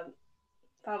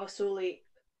 Favasuli,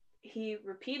 he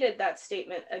repeated that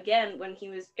statement again when he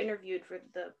was interviewed for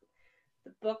the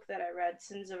book that I read,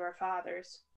 Sins of Our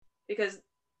Fathers, because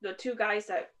the two guys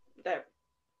that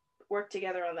worked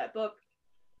together on that book,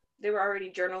 they were already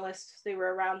journalists. They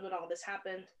were around when all this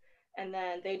happened, and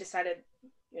then they decided,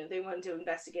 they wanted to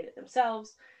investigate it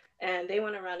themselves, and they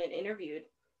went around and interviewed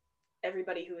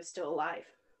everybody who was still alive.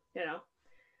 You know.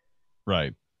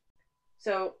 Right.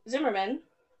 So Zimmerman,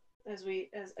 as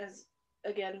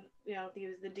again, he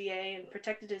was the DA and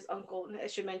protected his uncle. And I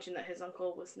should mention that his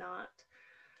uncle was not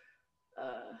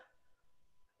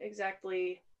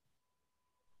exactly,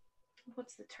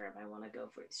 what's the term I want to go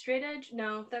for? Straight edge?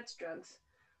 No, that's drugs.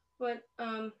 But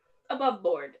above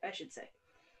board, I should say.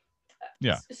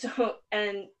 Yeah. So,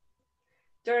 and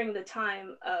during the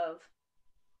time of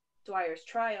Dwyer's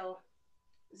trial,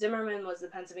 Zimmerman was the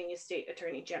Pennsylvania State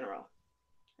Attorney General,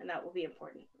 and that will be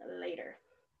important later.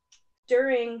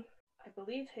 During, I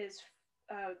believe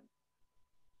I'm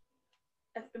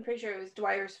pretty sure it was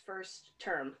Dwyer's first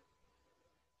term,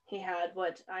 he had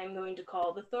what I'm going to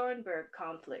call the Thornburg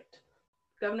conflict.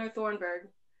 Governor Thornburg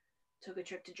took a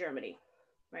trip to Germany,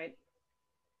 right?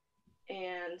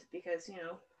 And because,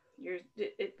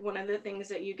 one of the things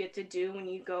that you get to do when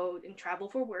you go and travel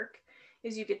for work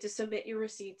is you get to submit your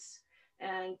receipts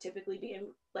and typically be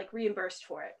reimbursed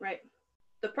for it, right?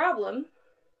 The problem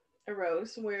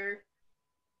arose where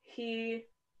he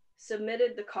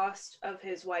submitted the cost of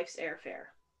his wife's airfare.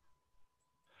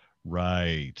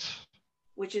 Right.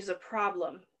 Which is a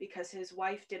problem because his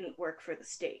wife didn't work for the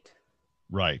state.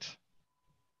 Right.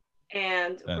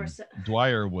 And of course,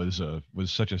 Dwyer was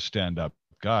such a stand-up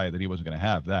guy that he wasn't going to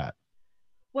have that.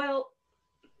 Well,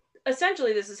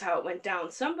 essentially, this is how it went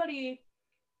down. Somebody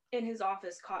in his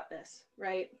office caught this,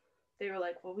 right? They were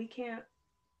like, "Well, we can't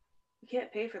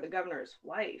pay for the governor's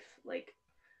wife. Like,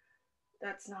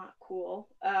 that's not cool.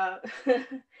 Yeah.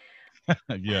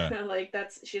 Like,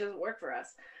 she doesn't work for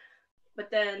us."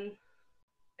 But then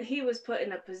he was put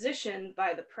in a position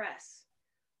by the press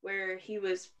where he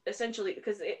was essentially,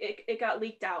 because it got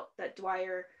leaked out that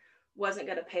Dwyer wasn't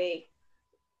going to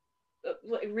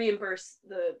reimburse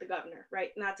the governor,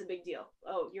 right? And that's a big deal.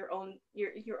 Oh, your own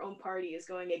party is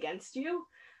going against you.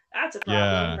 That's a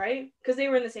problem, right? Because they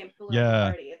were in the same political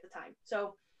party at the time.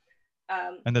 So,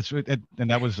 and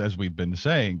that was, as we've been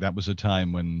saying, that was a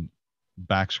time when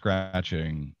back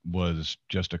scratching was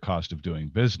just a cost of doing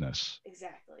business.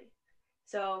 Exactly.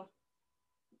 So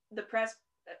the press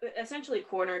essentially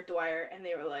cornered Dwyer, and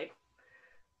they were like,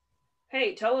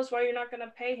 "Hey, tell us why you're not going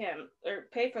to pay him or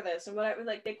pay for this," and whatever.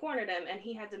 Like, they cornered him, and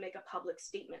he had to make a public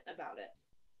statement about it,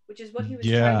 which is what he was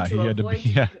trying to avoid to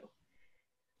do.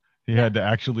 He had to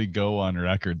actually go on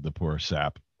record, the poor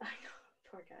sap. I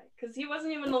know, poor guy, because he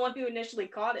wasn't even the one who initially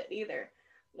caught it either.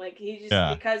 Like, he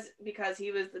just because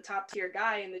he was the top tier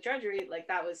guy in the treasury, like,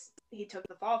 he took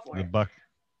the fall for it.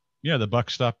 The buck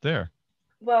stopped there.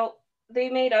 Well, they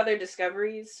made other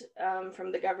discoveries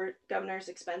from the governor's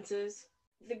expenses.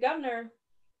 The governor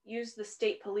used the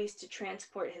state police to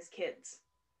transport his kids.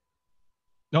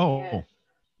 Oh.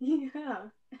 Yeah.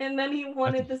 And then he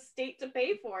wanted the state to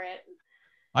pay for it.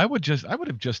 I would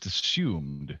have just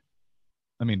assumed,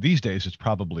 I mean, these days it's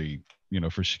probably,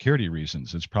 for security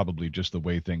reasons, it's probably just the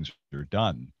way things are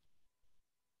done.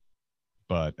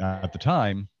 But at the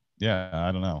time,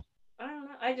 I don't know.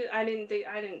 I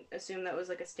didn't assume that was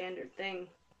like a standard thing.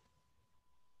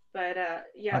 But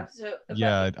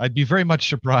I'd be very much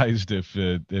surprised if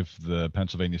the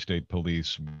Pennsylvania State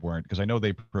Police weren't, because I know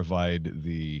they provide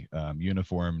the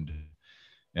uniformed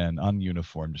and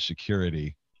ununiformed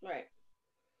security. Right.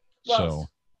 Well,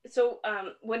 so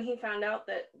when he found out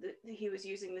that he was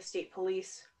using the state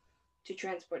police to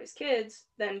transport his kids,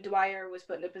 then Dwyer was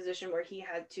put in a position where he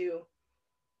had to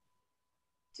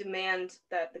demand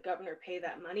that the governor pay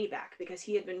that money back because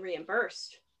he had been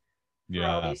reimbursed for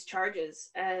all these charges.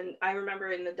 And I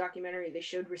remember in the documentary they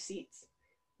showed receipts.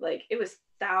 Like, it was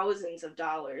thousands of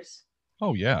dollars.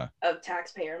 Oh yeah. Of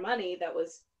taxpayer money that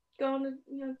was going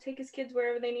to take his kids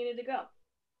wherever they needed to go.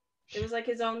 It was like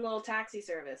his own little taxi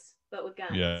service, but with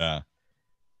guns. Yeah.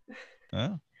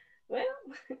 Well,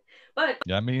 but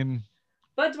yeah, I mean,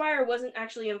 but Dwyer wasn't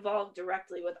actually involved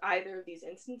directly with either of these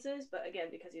instances. But again,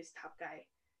 because he was top guy,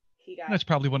 that's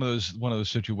probably one of those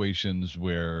situations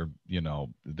where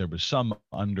there was some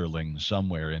underling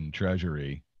somewhere in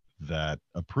Treasury that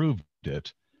approved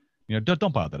it.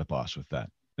 Don't bother the boss with that.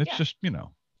 It's just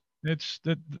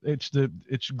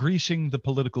it's greasing the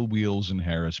political wheels in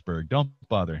Harrisburg. Don't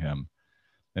bother him.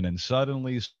 And then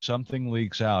suddenly something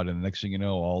leaks out, and the next thing you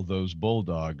know, all those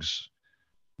bulldogs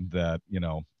that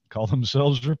call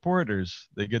themselves reporters.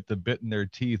 They get the bit in their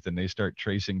teeth and they start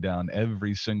tracing down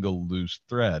every single loose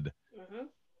thread. Mm-hmm.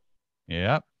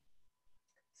 Yep.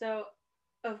 So,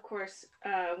 of course,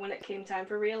 when it came time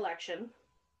for re-election,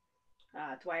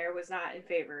 Dwyer was not in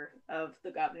favor of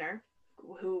the governor,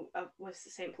 who was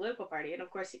the same political party, and of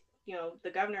course,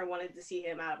 the governor wanted to see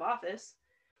him out of office,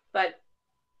 but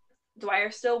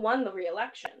Dwyer still won the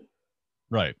re-election.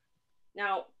 Right.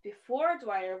 Now, before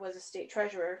Dwyer was the state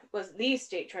treasurer,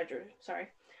 sorry,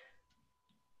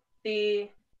 there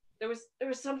was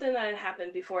something that had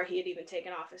happened before he had even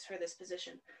taken office for this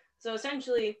position. So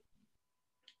essentially,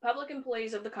 public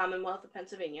employees of the Commonwealth of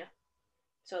Pennsylvania,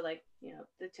 so like,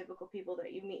 the typical people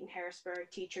that you meet in Harrisburg,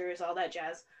 teachers, all that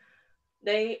jazz,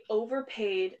 they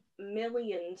overpaid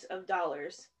millions of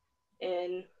dollars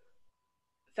in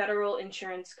Federal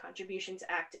Insurance Contributions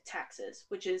Act taxes,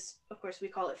 which is, of course, we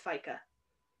call it FICA.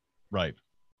 Right.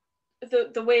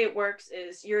 The way it works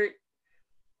is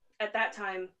at that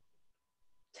time,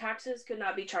 taxes could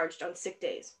not be charged on sick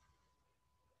days.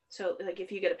 So, like,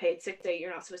 if you get a paid sick day,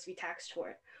 you're not supposed to be taxed for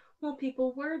it. Well,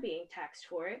 people were being taxed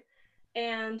for it,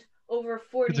 and over To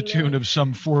 40 the million. tune of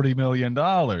some $40 million.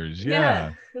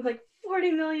 Yeah. Like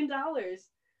 $40 million.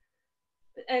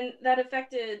 And that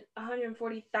affected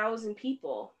 140,000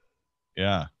 people.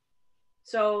 Yeah.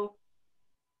 So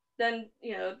then,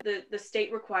 the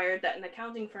state required that an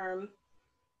accounting firm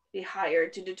be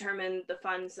hired to determine the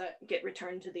funds that get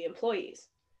returned to the employees.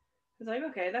 It's like,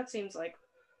 okay, that seems like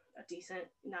a decent,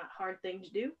 not hard thing to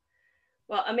do.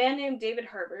 Well, a man named David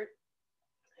Herbert,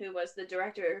 who was the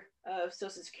director of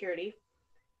Social Security,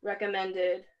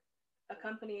 recommended a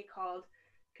company called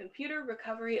Computer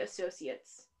Recovery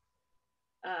Associates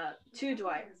to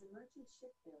Dwyer.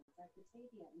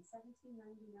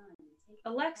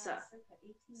 Alexa,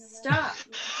 stop.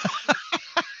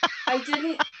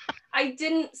 I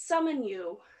didn't summon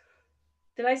you.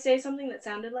 Did I say something that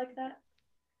sounded like that?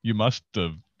 You must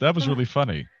have. That was really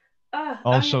funny.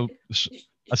 Also,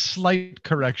 a slight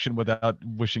correction without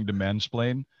wishing to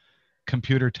mansplain.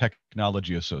 Computer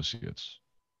Technology Associates.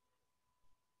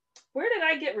 Where did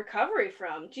I get recovery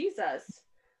from? Jesus.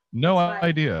 No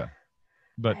idea.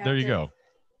 But there you go.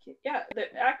 Yeah, the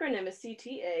acronym is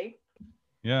CTA.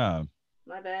 Yeah.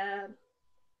 My bad.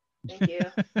 Thank you.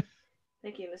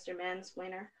 Thank you, Mr.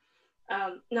 Mansplainer.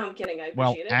 No, I'm kidding. I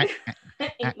appreciate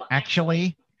it.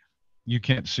 Actually, you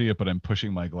can't see it, but I'm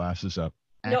pushing my glasses up.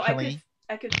 Actually, no,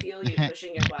 I could feel you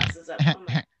pushing your glasses up. Oh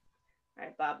my. All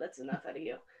right, Bob, that's enough out of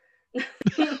you.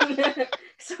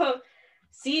 So,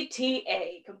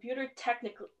 CTA, Computer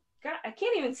Technical. God, I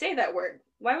can't even say that word.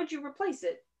 Why would you replace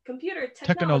it? Computer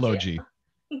Technology.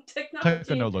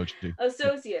 Technology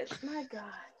Associates. My God,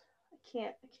 I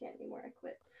can't anymore. I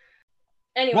quit.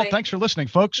 Anyway. Well, thanks for listening,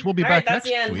 folks. We'll be back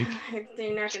next week.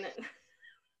 They're not gonna.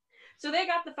 So they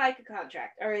got the FICA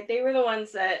contract. All right, they were the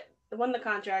ones that won the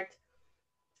contract.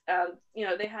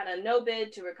 They had a no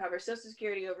bid to recover Social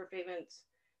Security overpayments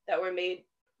that were made.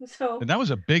 So, and that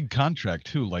was a big contract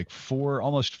too, like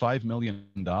almost $5 million.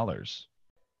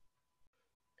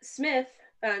 Smith,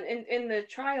 in the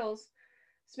trials,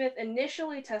 Smith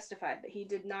initially testified that he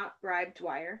did not bribe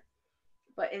Dwyer,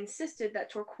 but insisted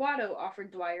that Torquato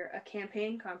offered Dwyer a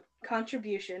campaign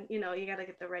contribution. You got to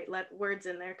get the right words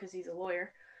in there because he's a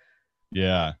lawyer.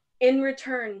 Yeah. In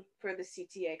return for the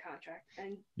CTA contract.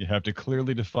 And you have to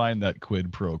clearly define that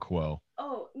quid pro quo.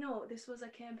 Oh, no, this was a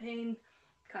campaign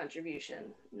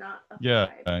contribution, not a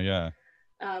bribe. Yeah.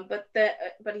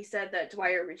 But he said that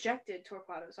Dwyer rejected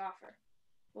Torquato's offer.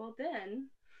 Well, then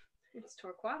it's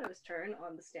Torquato's turn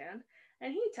on the stand,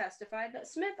 and he testified that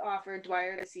Smith offered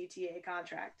Dwyer the CTA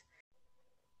contract.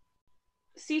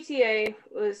 CTA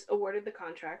was awarded the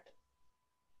contract,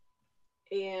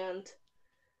 and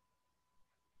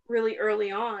really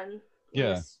early on,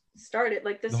 started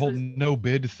like this. The whole no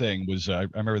bid thing was. I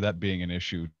remember that being an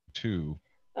issue too.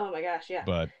 Oh my gosh, yeah.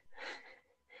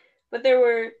 But there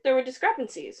were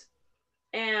discrepancies,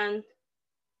 and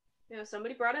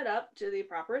somebody brought it up to the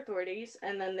proper authorities,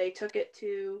 and then they took it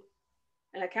to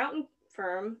an accounting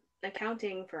firm,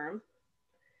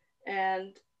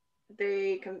 and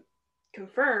they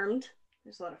confirmed.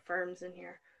 There's a lot of firms in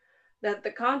here, that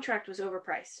the contract was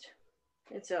overpriced,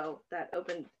 and so that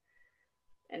opened.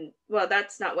 And, well,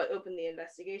 that's not what opened the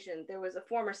investigation. There was a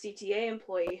former CTA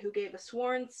employee who gave a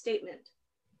sworn statement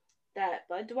that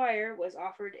Bud Dwyer was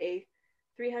offered a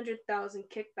 $300,000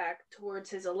 kickback towards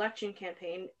his election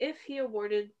campaign if he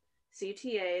awarded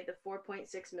CTA the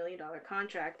 $4.6 million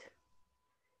contract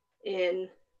in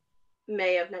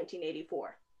May of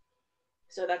 1984.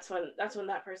 So that's when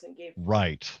that person gave.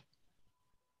 Right.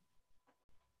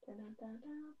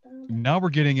 Now we're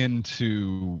getting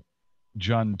into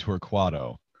John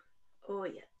Torquato. Oh,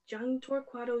 yeah. John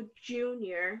Torquato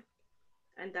Jr.,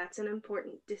 and that's an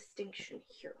important distinction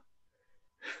here.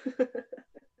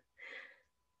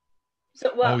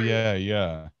 So, Oh, well,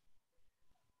 yeah.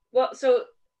 so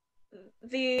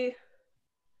the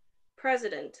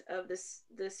president of the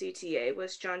CTA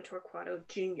was John Torquato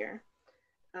Jr.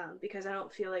 Because I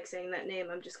don't feel like saying that name,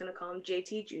 I'm just going to call him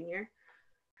JT Jr.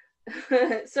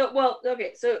 So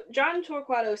John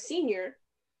Torquato Sr.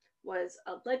 was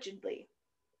allegedly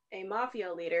a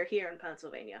mafia leader here in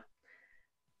Pennsylvania.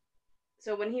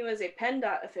 So when he was a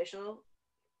PennDOT official,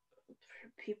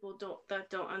 people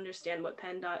don't understand what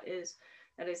PennDOT is.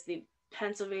 That is the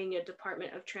Pennsylvania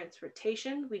Department of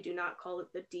Transportation. We do not call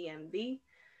it the DMV.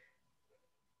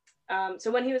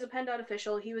 So when he was a PennDOT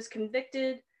official, he was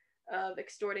convicted of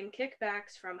extorting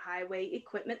kickbacks from highway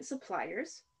equipment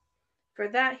suppliers. For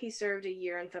that, he served a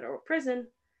year in federal prison.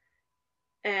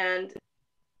 And,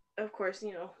 of course,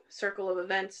 circle of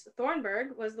events,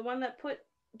 Thornburg was the one that put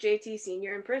JT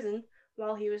Sr. in prison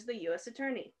while he was the U.S.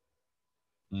 attorney.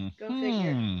 Go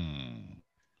figure.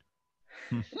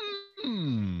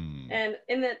 And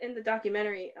in the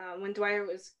documentary, when Dwyer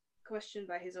was questioned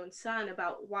by his own son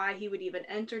about why he would even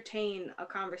entertain a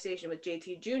conversation with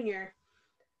JT Jr.,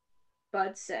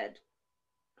 Bud said,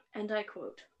 and I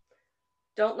quote,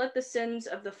 "Don't let the sins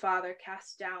of the father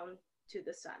cast down to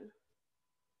the son."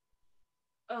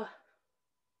 Ugh.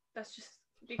 That's just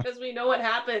because we know what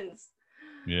happens.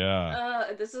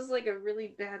 Yeah. This is like a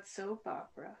really bad soap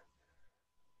opera.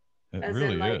 It As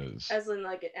really in, like, is. as in,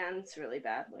 like, it ends really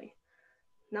badly.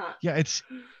 Not. Yeah,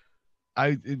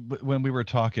 when we were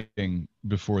talking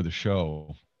before the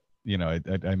show,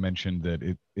 I mentioned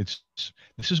that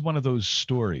this is one of those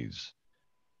stories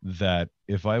that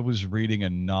if I was reading a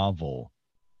novel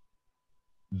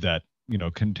that,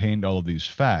 contained all of these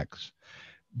facts,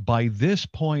 by this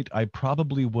point, I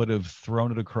probably would have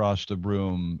thrown it across the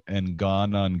room and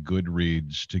gone on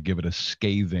Goodreads to give it a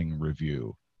scathing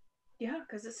review. Yeah,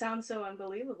 because it sounds so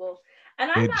unbelievable.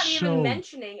 And I'm It's not even so,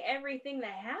 mentioning everything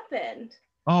that happened.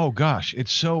 oh gosh,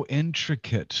 it's so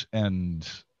intricate, and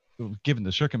given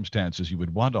the circumstances, you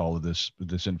would want all of this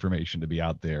information to be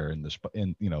out there and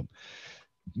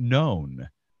known.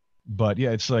 But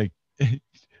yeah, it's like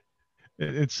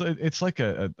it's like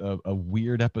a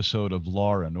weird episode of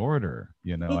Law and Order.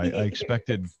 I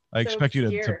expected It's I so expect you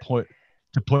to obscure. put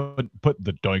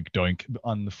the doink doink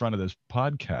on the front of this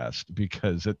podcast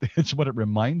because it's what it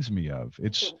reminds me of.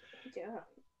 It's Yeah.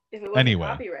 If it wasn't anyway.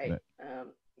 copyright.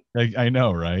 I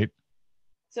know, right?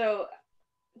 So,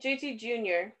 JT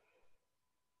Jr.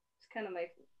 is kind of I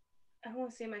don't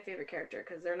want to say my favorite character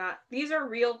because they're not. These are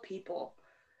real people.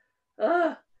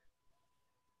 Ugh.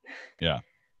 Yeah.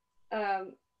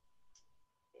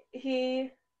 He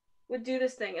would do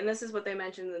this thing, and this is what they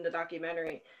mentioned in the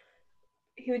documentary.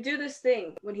 He would do this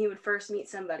thing when he would first meet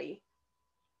somebody,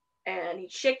 and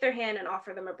he'd shake their hand and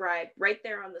offer them a bribe right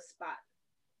there on the spot.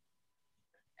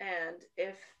 And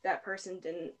if that person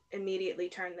didn't immediately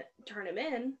turn him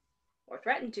in or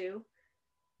threaten to,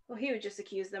 well, he would just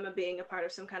accuse them of being a part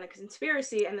of some kind of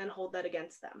conspiracy and then hold that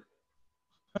against them.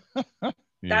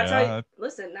 That's how.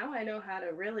 Listen, now I know how to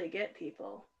really get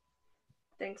people.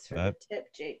 Thanks for the tip,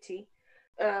 JT.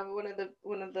 One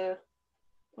of the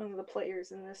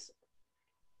players in this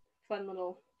fun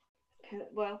little.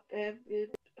 Well, I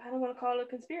don't want to call it a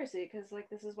conspiracy because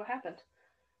this is what happened.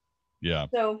 Yeah.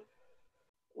 So,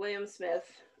 William Smith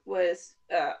was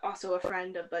also a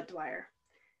friend of Bud Dwyer,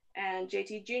 and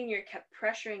JT Jr. kept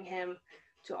pressuring him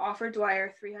to offer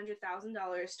Dwyer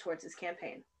 $300,000 towards his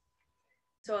campaign.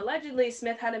 So allegedly,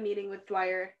 Smith had a meeting with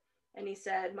Dwyer, and he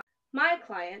said, "My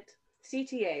client,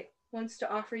 CTA, wants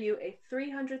to offer you a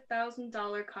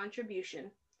 $300,000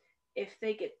 contribution if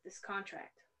they get this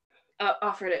contract."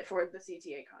 Offered it for the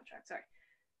CTA contract, sorry.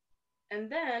 And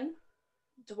then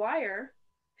Dwyer,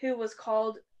 who was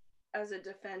called as a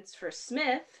defense for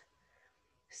Smith,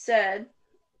 said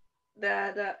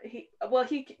that he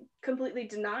completely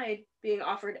denied being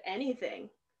offered anything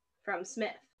from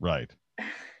Smith. Right.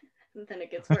 And then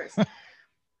it gets worse.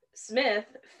 Smith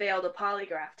failed a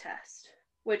polygraph test,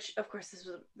 which, of course, this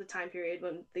was the time period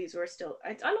when these were still.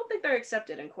 I don't think they're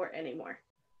accepted in court anymore.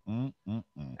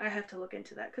 I have to look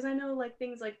into that because I know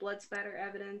things like blood spatter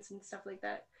evidence and stuff like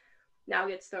that now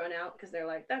gets thrown out because they're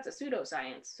like, that's a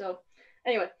pseudoscience. So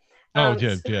anyway.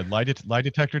 Yeah. Lie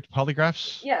detector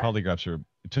polygraphs? Yeah. Polygraphs are,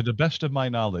 to the best of my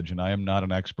knowledge, and I am not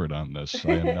an expert on this.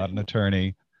 I am not an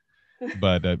attorney,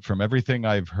 but from everything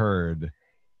I've heard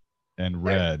and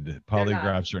read,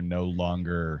 polygraphs are no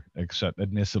longer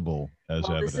admissible as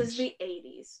evidence. This is the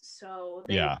 80s, So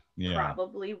they Yeah. Yeah.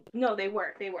 probably no, they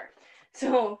were.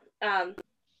 So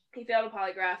he failed a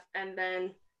polygraph and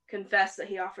then confessed that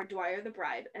he offered Dwyer the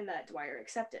bribe and that Dwyer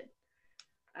accepted.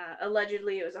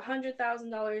 Allegedly, it was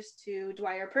 $100,000 to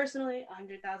Dwyer personally,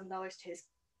 $100,000 to his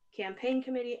campaign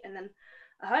committee, and then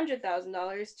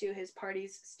 $100,000 to his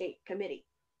party's state committee.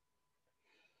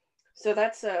 So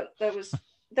that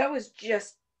was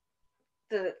just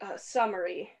the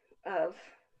summary of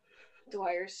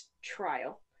Dwyer's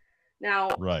trial. Now,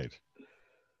 Right.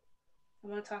 I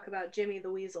want to talk about Jimmy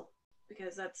the Weasel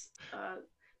because that's the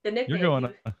You're nickname going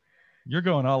he. you're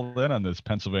going all in on this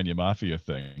Pennsylvania Mafia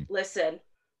thing. Listen,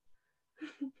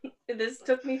 this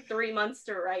took me 3 months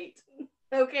to write.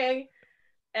 Okay,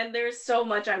 and there's so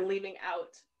much I'm leaving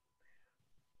out.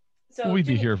 Well, So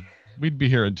Jimmy, we'd be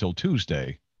here until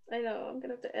Tuesday. I know I'm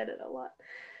gonna have to edit a lot.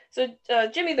 So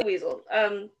Jimmy the Weasel,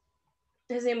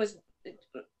 his name was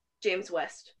James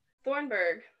West.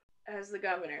 Thornburg, as the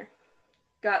governor,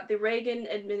 got the Reagan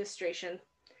administration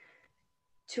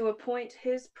to appoint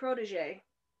his protege,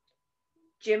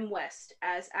 Jim West,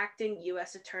 as acting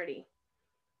U.S. attorney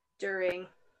during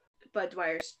Bud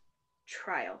Dwyer's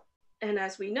trial. And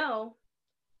as we know,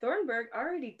 Thornburg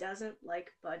already doesn't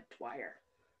like Bud Dwyer.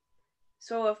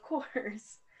 So, of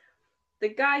course, the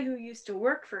guy who used to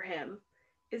work for him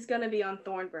is going to be on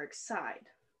Thornburg's side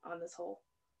on this whole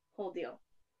deal,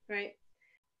 right?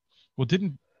 Well,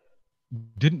 didn't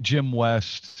Jim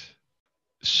West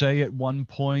say at one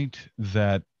point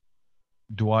that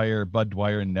Bud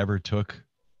Dwyer never took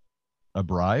a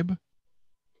bribe?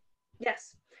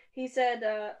 Yes. He said,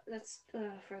 that's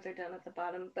further down at the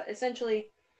bottom, but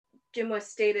essentially, Jim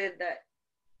West stated that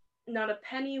not a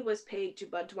penny was paid to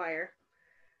Bud Dwyer,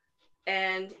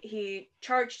 and he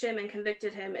charged him and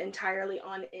convicted him entirely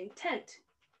on intent,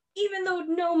 even though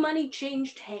no money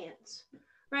changed hands.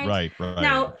 Right? Right, right.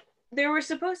 Now, there were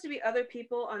supposed to be other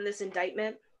people on this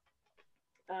indictment,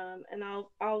 and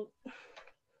I'll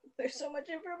there's so much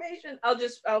information.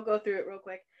 I'll go through it real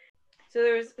quick.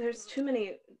 So there's too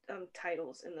many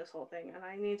titles in this whole thing, and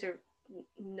I need to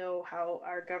know how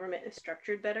our government is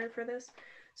structured better for this.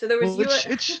 So there was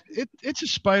it's a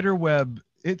spider web.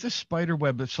 It's a spider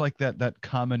web. It's like that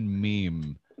common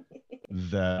meme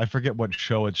that I forget what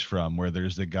show it's from, where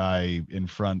there's the guy in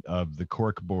front of the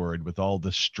cork board with all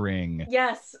the string.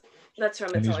 Yes, that's from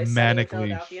It's And he's Always Sunny in manically.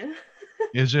 Philadelphia.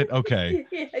 Is it? Okay.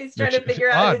 Yeah, he's trying to figure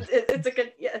out. It's a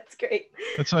good. Yeah, it's great.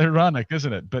 That's ironic,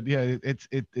 isn't it? But yeah, it's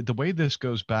the way this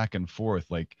goes back and forth,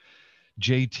 like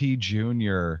JT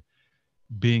Jr.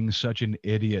 being such an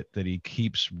idiot that he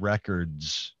keeps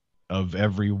records of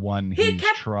everyone he's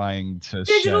trying to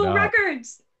digital set up.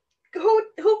 Records.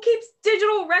 Who keeps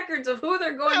digital records of who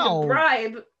they're going to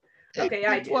bribe? Okay,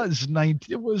 I do.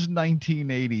 It was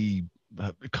 1980.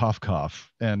 Cough,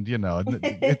 cough, and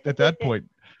at that point,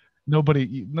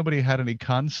 nobody had any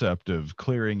concept of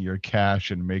clearing your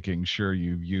cache and making sure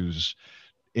you use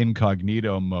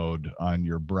incognito mode on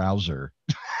your browser.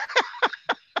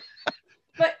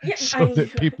 But yeah, so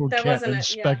that people can't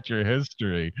inspect your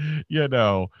history,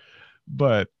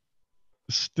 but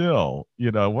still,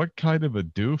 what kind of a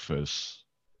doofus?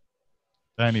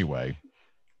 Anyway,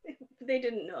 they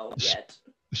didn't know yet.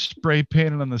 Spray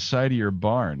painted on the side of your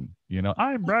barn,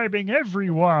 I'm bribing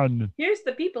everyone. Here's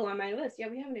the people on my list. Yeah,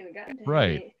 we haven't even gotten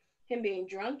to him being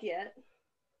drunk yet.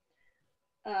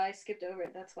 I skipped over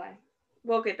it, that's why.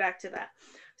 We'll get back to that.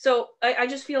 So I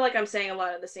just feel like I'm saying a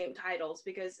lot of the same titles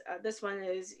because this one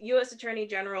is U.S. Attorney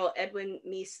General Edwin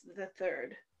Meese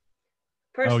III.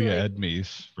 Ed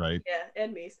Meese, right? Yeah,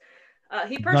 Ed Meese.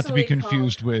 He personally not to be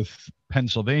confused with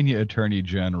Pennsylvania Attorney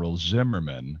General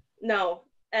Zimmerman. No,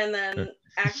 and then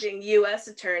acting U.S.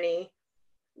 Attorney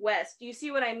West. You see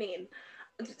what I mean?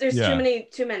 There's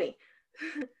too many.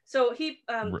 So he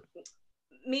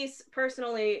Meese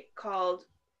personally called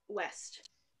West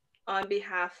on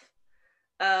behalf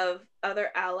of other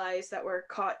allies that were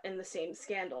caught in the same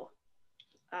scandal.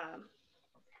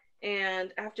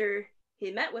 And after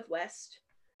he met with West,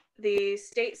 the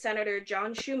state senator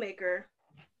John Shoemaker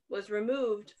was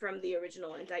removed from the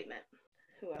original indictment.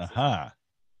 Who else? Yeah.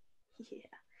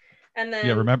 And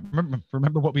then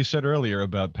remember what we said earlier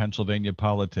about Pennsylvania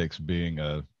politics being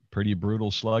a pretty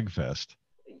brutal slugfest.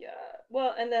 Yeah.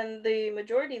 Well, and then the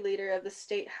majority leader of the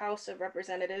state House of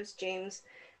Representatives, James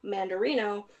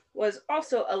Mandarino, was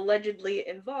also allegedly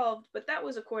involved, but that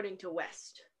was according to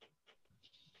West.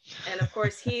 And of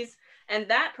course,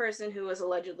 that person who was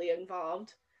allegedly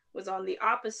involved was on the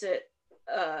opposite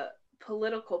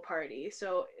political party,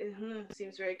 so it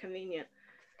seems very convenient.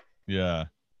 Yeah.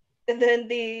 And then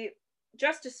the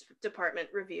Justice Department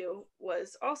review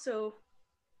was also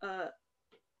a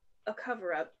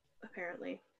cover-up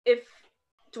apparently. If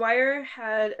Dwyer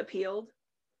had appealed,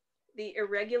 the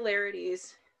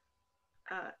irregularities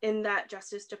in that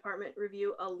Justice Department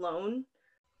review alone,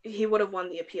 he would have won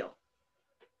the appeal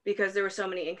because there were so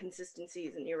many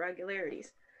inconsistencies and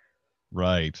irregularities.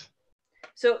 Right.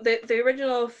 So the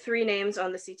original three names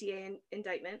on the CTA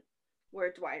indictment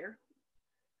were Dwyer,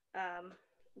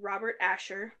 Robert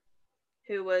Asher,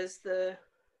 who was the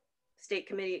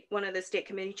one of the state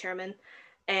committee chairmen,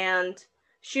 and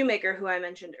Shoemaker, who I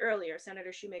mentioned earlier,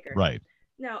 Senator Shoemaker. Right.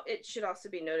 Now, it should also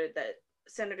be noted that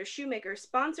Senator Shoemaker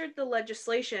sponsored the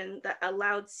legislation that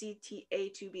allowed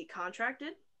CTA to be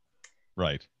contracted.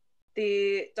 Right.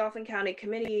 The Dauphin County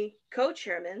Committee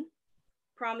co-chairman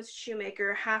promised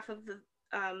Shoemaker half of the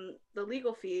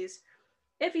legal fees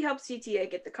if he helped CTA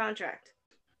get the contract.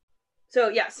 So,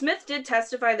 yeah, Smith did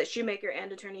testify that Shoemaker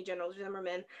and Attorney General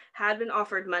Zimmerman had been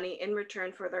offered money in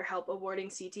return for their help awarding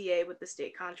CTA with the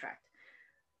state contract.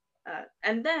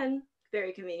 And then,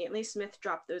 very conveniently, Smith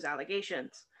dropped those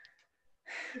allegations.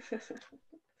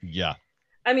 Yeah.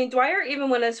 I mean, Dwyer even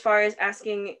went as far as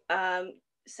asking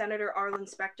Senator Arlen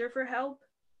Specter for help.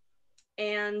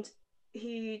 And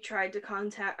he tried to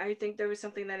contact, I think there was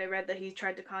something that I read that he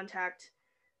tried to contact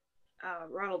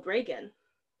Ronald Reagan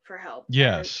for help.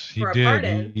 Yes, he for a did.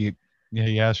 pardon.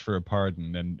 He asked for a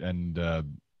pardon, and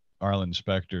Arlen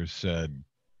Specter said,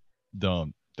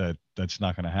 "Don't. That's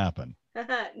not going to happen."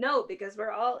 No, because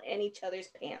we're all in each other's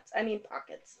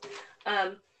pockets.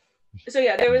 So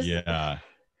yeah, there was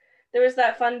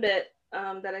that fun bit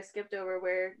that I skipped over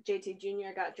where JT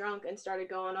Jr. got drunk and started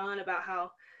going on about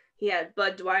how he had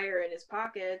Bud Dwyer in his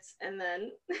pockets, and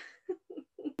then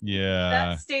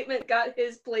that statement got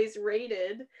his place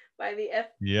raided by the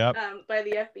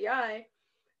FBI,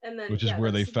 and then which is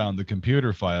where they found the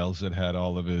computer files that had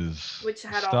all of his which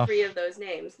had stuff. all three of those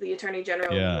names: the Attorney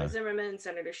General Zimmerman,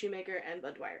 Senator Shoemaker, and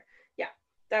Bud Dwyer. Yeah,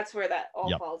 that's where that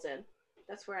all falls in.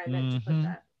 That's where I meant to put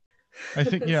that. I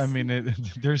think I mean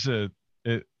there's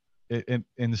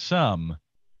in some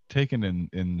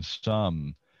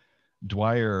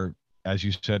Dwyer, as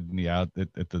you said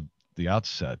at the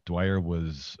outset, Dwyer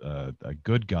was a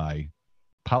good guy.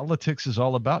 Politics is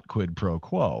all about quid pro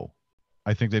quo.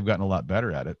 I think they've gotten a lot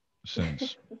better at it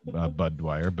since Bud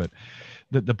Dwyer, but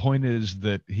the point is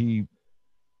that he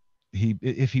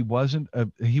was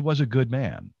a good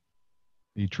man.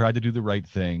 He tried to do the right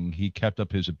thing. He kept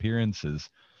up his appearances,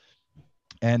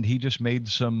 and he just made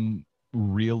some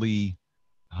really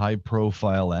high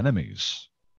profile enemies.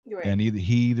 Right. And he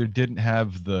either didn't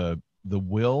have the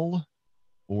will,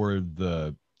 or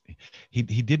he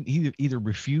didn't either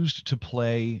refused to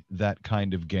play that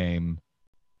kind of game,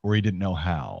 or he didn't know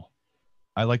how.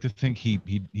 I like to think he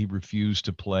refused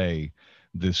to play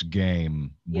this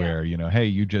game where, hey,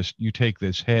 you take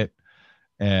this hit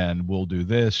and we'll do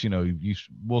this,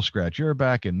 we'll scratch your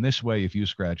back in this way if you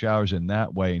scratch ours in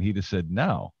that way. And he just said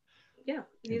no. Yeah,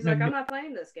 he's like, I'm not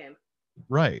playing this game.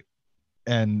 Right.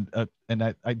 And I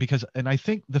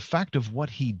think the fact of what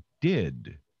he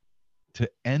did to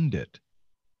end it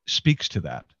speaks to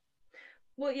that.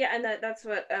 Well, yeah, and that's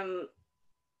what I'm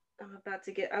about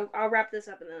to get. I'll wrap this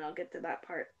up and then I'll get to that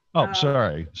part. Oh,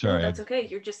 sorry. No, that's okay.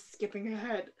 You're just skipping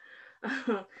ahead.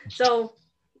 So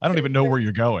I don't even know where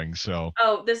you're going. So.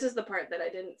 Oh, this is the part that I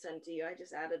didn't send to you. I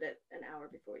just added it an hour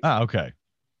before you. Okay.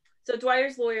 So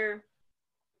Dwyer's lawyer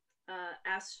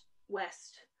asked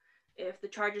West if the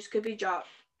charges could be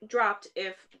dropped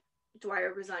if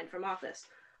Dwyer resigned from office.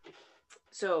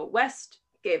 So West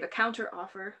gave a counter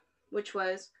offer, which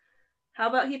was, how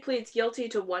about he pleads guilty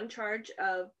to one charge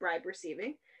of bribe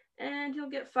receiving, and he'll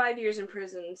get 5 years in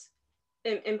prison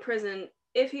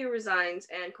if he resigns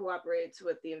and cooperates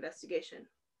with the investigation.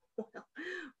 Well,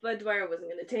 but Dwyer wasn't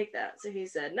going to take that, so he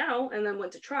said no, and then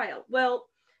went to trial. Well,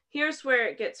 here's where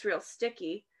it gets real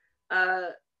sticky,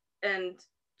 and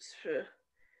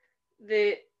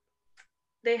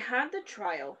they had the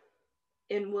trial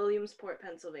in Williamsport,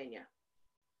 Pennsylvania.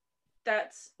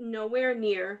 That's nowhere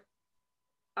near.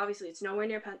 Obviously, it's nowhere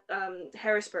near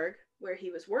Harrisburg, where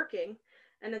he was working,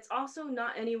 and it's also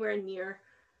not anywhere near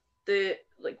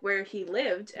where he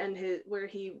lived and where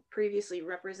he previously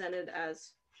represented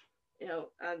as,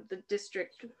 the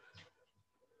district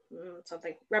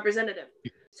something representative.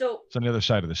 So it's on the other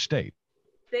side of the state.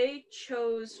 They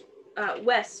chose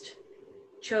West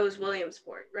chose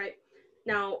Williamsport, right?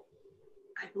 Now,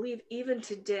 I believe even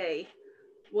today,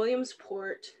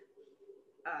 Williamsport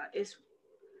is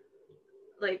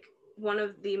like one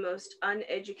of the most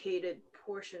uneducated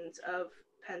portions of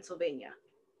Pennsylvania.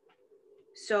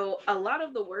 So a lot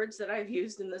of the words that I've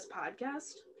used in this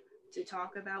podcast to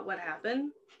talk about what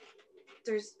happened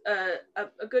there's a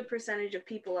good percentage of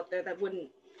people up there that wouldn't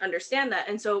understand that,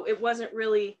 and so it wasn't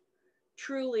really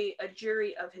truly a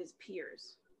jury of his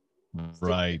peers,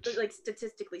 Right. like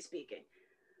statistically speaking.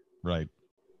 Right.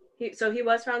 So he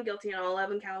was found guilty on all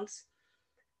 11 counts,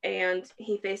 and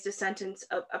he faced a sentence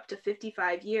of up to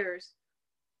 55 years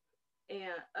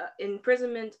and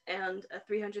imprisonment and a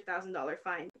 $300,000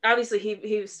 fine. Obviously,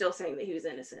 he was still saying that he was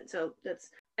innocent. So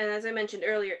that's, and as I mentioned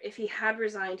earlier, if he had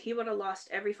resigned, he would have lost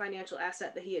every financial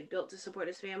asset that he had built to support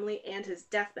his family and his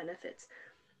death benefits.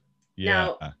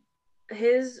 Yeah. Now,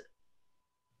 his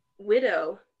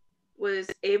widow was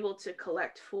able to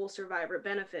collect full survivor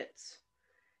benefits,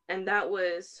 and that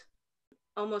was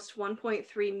almost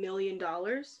 $1.3 million,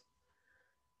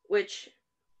 which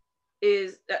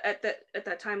is at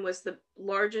that time was the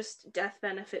largest death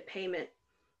benefit payment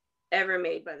ever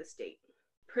made by the state.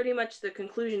 Pretty much the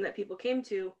conclusion that people came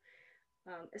to,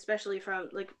 especially from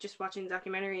like just watching the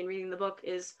documentary and reading the book,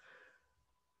 is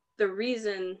the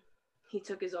reason he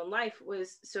took his own life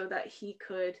was so that he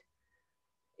could,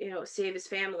 save his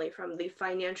family from the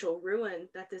financial ruin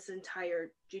that this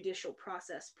entire judicial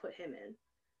process put him in.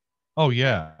 Oh because,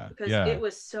 yeah. because Yeah. it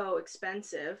was so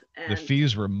expensive, The and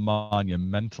fees were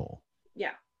monumental.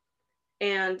 yeah,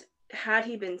 and had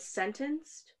he been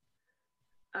sentenced,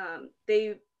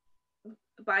 they,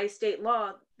 by state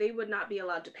law, they would not be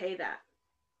allowed to pay that,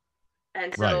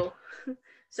 and Right.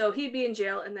 so he'd be in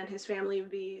jail, and then his family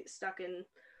would be stuck in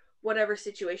whatever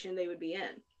situation they would be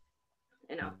in,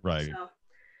 Right. So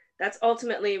that's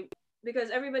ultimately,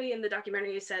 because everybody in the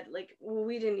documentary said, like, well,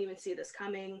 we didn't even see this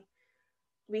coming.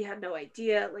 We had no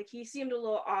idea. Like, he seemed a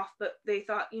little off, but they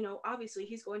thought, obviously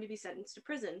he's going to be sentenced to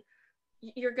prison.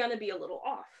 You're going to be a little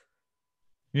off.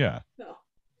 Yeah. No.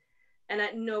 And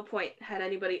at no point had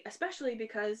anybody, especially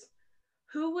because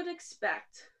who would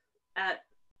expect at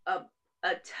a,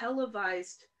 a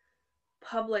televised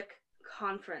public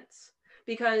conference?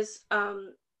 Because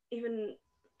even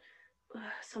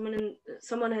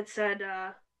someone had said,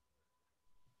 I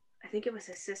think it was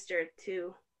his sister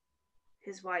to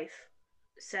his wife,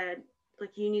 said,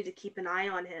 like, you need to keep an eye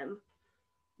on him,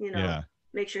 Yeah.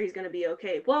 make sure he's going to be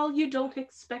okay. Well, you don't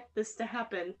expect this to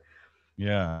happen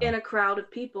Yeah. in a crowd of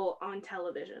people on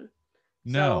television.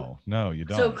 So No, you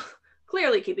so don't.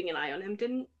 clearly keeping an eye on him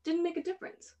didn't make a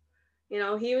difference.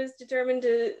 He was determined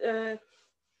to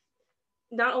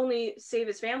not only save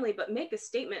his family, but make a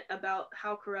statement about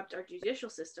how corrupt our judicial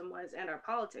system was and our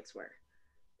politics were,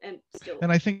 and still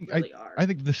And I think really are. I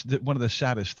think this one of the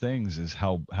saddest things is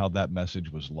how that message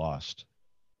was lost.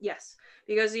 Yes,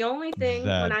 because the only thing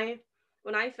That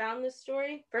when I found this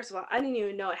story, first of all, I didn't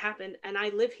even know it happened, and I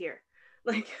live here.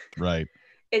 Like, right.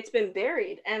 it's been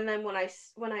buried, and then when I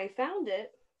found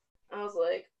it, I was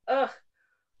like, ugh,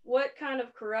 what kind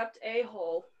of corrupt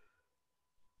a-hole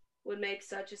would make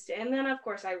such a stand? And then of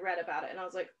course I read about it, and I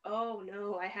was like, oh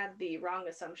no, I had the wrong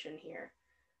assumption here.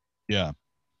 Yeah.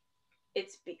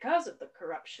 It's because of the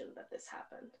corruption that this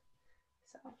happened.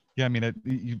 So Yeah, I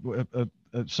mean,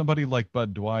 somebody like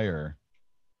Bud Dwyer,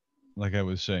 like I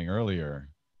was saying earlier,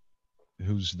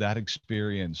 who's that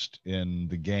experienced in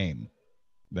the game,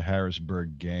 the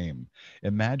Harrisburg game.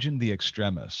 Imagine the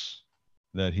extremis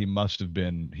that he must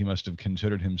have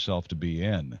considered himself to be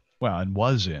in, well, and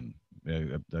was in,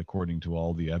 according to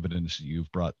all the evidence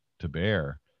you've brought to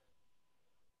bear,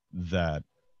 that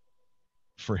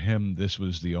for him, this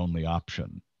was the only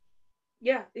option.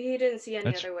 yeah, he didn't see any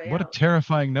That's other way what a out.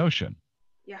 terrifying notion.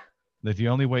 Yeah. That the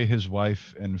only way his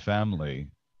wife and family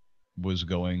was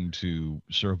going to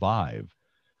survive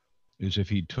is if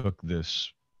he took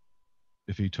this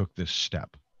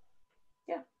step.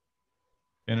 Yeah.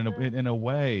 And And in a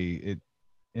way,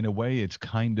 it's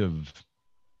kind of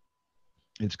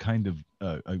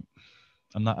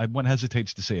one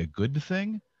hesitates to say a good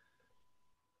thing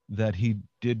that he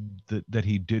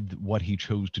did what he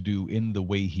chose to do in the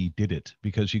way he did it,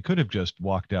 because he could have just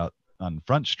walked out on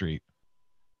Front Street, oh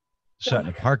sat in my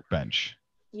a god. park bench,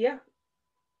 Yeah.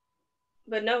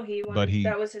 But no, he but wanted,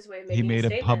 that was his way of he making a made a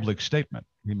statement. public statement.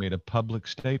 He made a public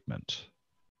statement.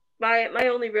 My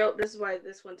only real, this is why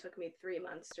this one took me 3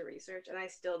 months to research, and I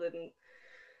still didn't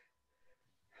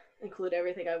include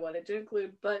everything I wanted to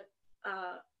include, but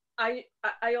uh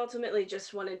I ultimately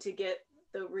just wanted to get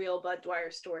the real Bud Dwyer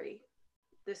story.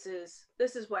 This is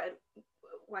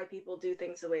why people do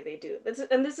things the way they do.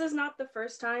 And this is not the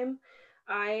first time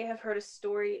I have heard a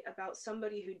story about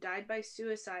somebody who died by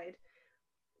suicide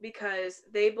because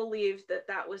they believed that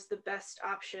that was the best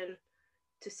option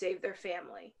to save their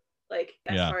family, like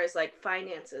as Yeah. far as like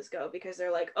finances go, because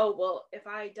they're like, oh well, if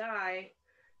I die,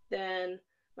 then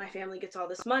my family gets all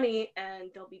this money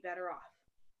and they'll be better off.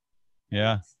 And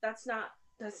Yeah. that's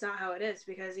not how it is,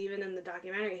 because even in the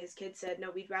documentary his kid said, "No,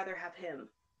 we'd rather have him."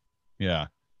 Yeah.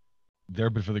 There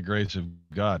but for the grace of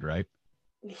God, right?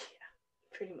 Yeah,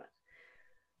 pretty much.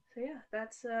 So yeah,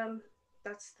 that's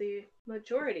the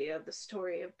majority of the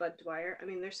story of Bud Dwyer. I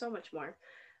mean, there's so much more.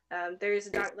 There's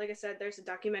a like I said, there's a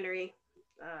documentary.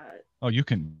 Oh, you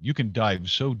can dive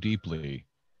so deeply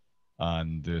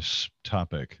on this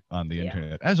topic on the Yeah,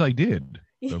 internet, as I did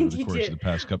over the you course of did. the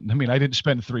past couple. I mean, I didn't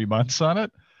spend 3 months on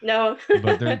it, No,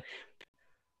 but there.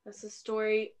 that's the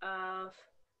story of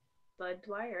Bud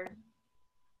Dwyer.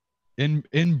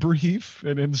 In brief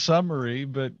and in summary,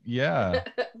 but yeah.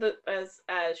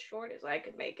 As short as I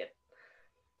could make it.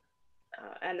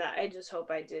 And I just hope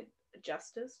I did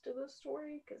justice to the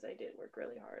story, because I did work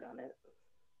really hard on it.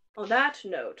 On that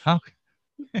note, How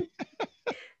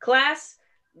class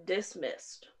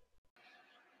dismissed.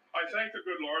 I thank the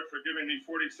good Lord for giving me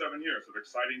 47 years of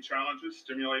exciting challenges,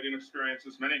 stimulating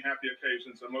experiences, many happy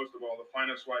occasions, and most of all, the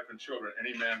finest wife and children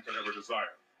any man could ever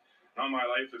desire. Now my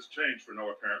life has changed for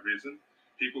no apparent reason.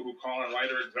 People who call and write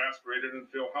are exasperated and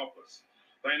feel helpless.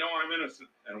 They know I'm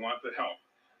innocent and want to help.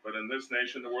 But in this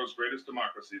nation, the world's greatest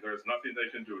democracy, there is nothing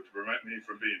they can do to prevent me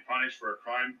from being punished for a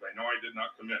crime they know I did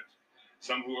not commit.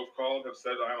 Some who have called have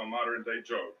said I am a modern-day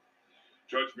Job.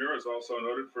 Judge Muir is also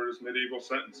noted for his medieval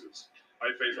sentences. I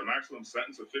face a maximum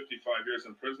sentence of 55 years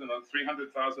in prison and a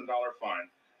 $300,000 fine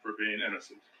for being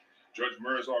innocent. Judge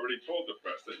Muir has already told the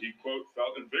press that he, quote,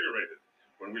 felt invigorated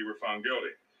when we were found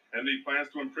guilty, and he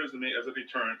plans to imprison me as a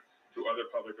deterrent to other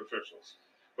public officials.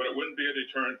 But it wouldn't be a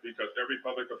deterrent because every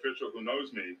public official who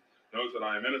knows me knows that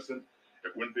I am innocent.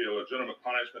 It wouldn't be a legitimate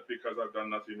punishment because I've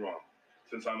done nothing wrong.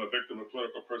 Since I'm a victim of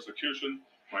political persecution,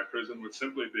 my prison would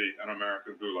simply be an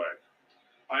American gulag.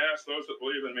 I ask those that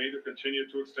believe in me to continue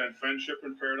to extend friendship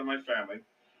and prayer to my family,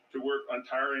 to work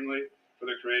untiringly for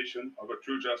the creation of a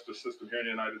true justice system here in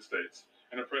the United States,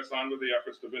 and to press on with the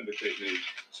efforts to vindicate me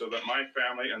so that my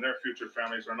family and their future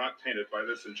families are not tainted by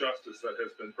this injustice that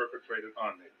has been perpetrated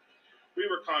on me. We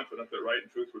were confident that right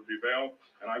and truth would prevail,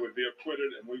 and I would be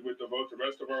acquitted, and we would devote the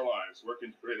rest of our lives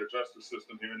working to create a justice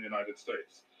system here in the United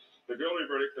States. The guilty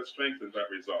verdict has strengthened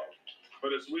that resolve.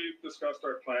 But as we've discussed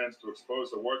our plans to expose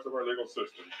the warts of our legal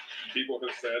system, people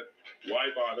have said,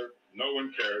 why bother? No one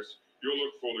cares. You'll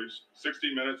look foolish.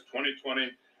 60 Minutes,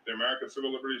 2020, the American Civil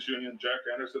Liberties Union, Jack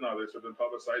Anderson, and others have been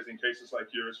publicizing cases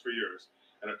like yours for years,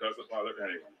 and it doesn't bother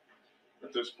anyone.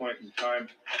 At this point in time,